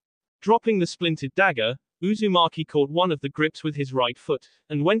 Dropping the splintered dagger, Uzumaki caught one of the grips with his right foot,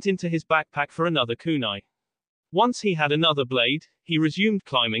 and went into his backpack for another kunai. Once he had another blade, he resumed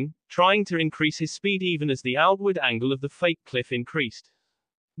climbing, trying to increase his speed even as the outward angle of the fake cliff increased.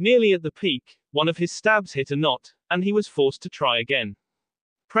 Nearly at the peak, one of his stabs hit a knot, and he was forced to try again.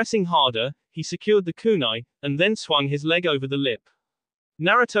 Pressing harder, he secured the kunai, and then swung his leg over the lip.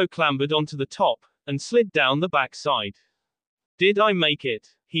 Naruto clambered onto the top, and slid down the back side. Did I make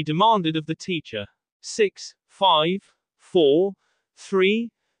it? He demanded of the teacher. 6, 5, 4, 3,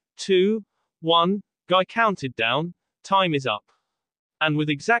 2, 1, Guy counted down, time is up. And with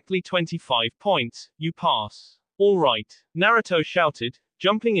exactly 25 points, you pass. All right, Naruto shouted,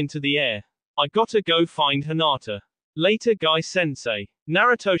 jumping into the air. I gotta go find Hinata. Later Guy-sensei.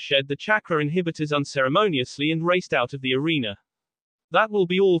 Naruto shed the chakra inhibitors unceremoniously and raced out of the arena. That will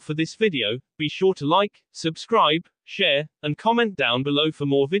be all for this video. Be sure to like, subscribe, share, and comment down below for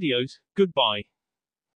more videos. Goodbye.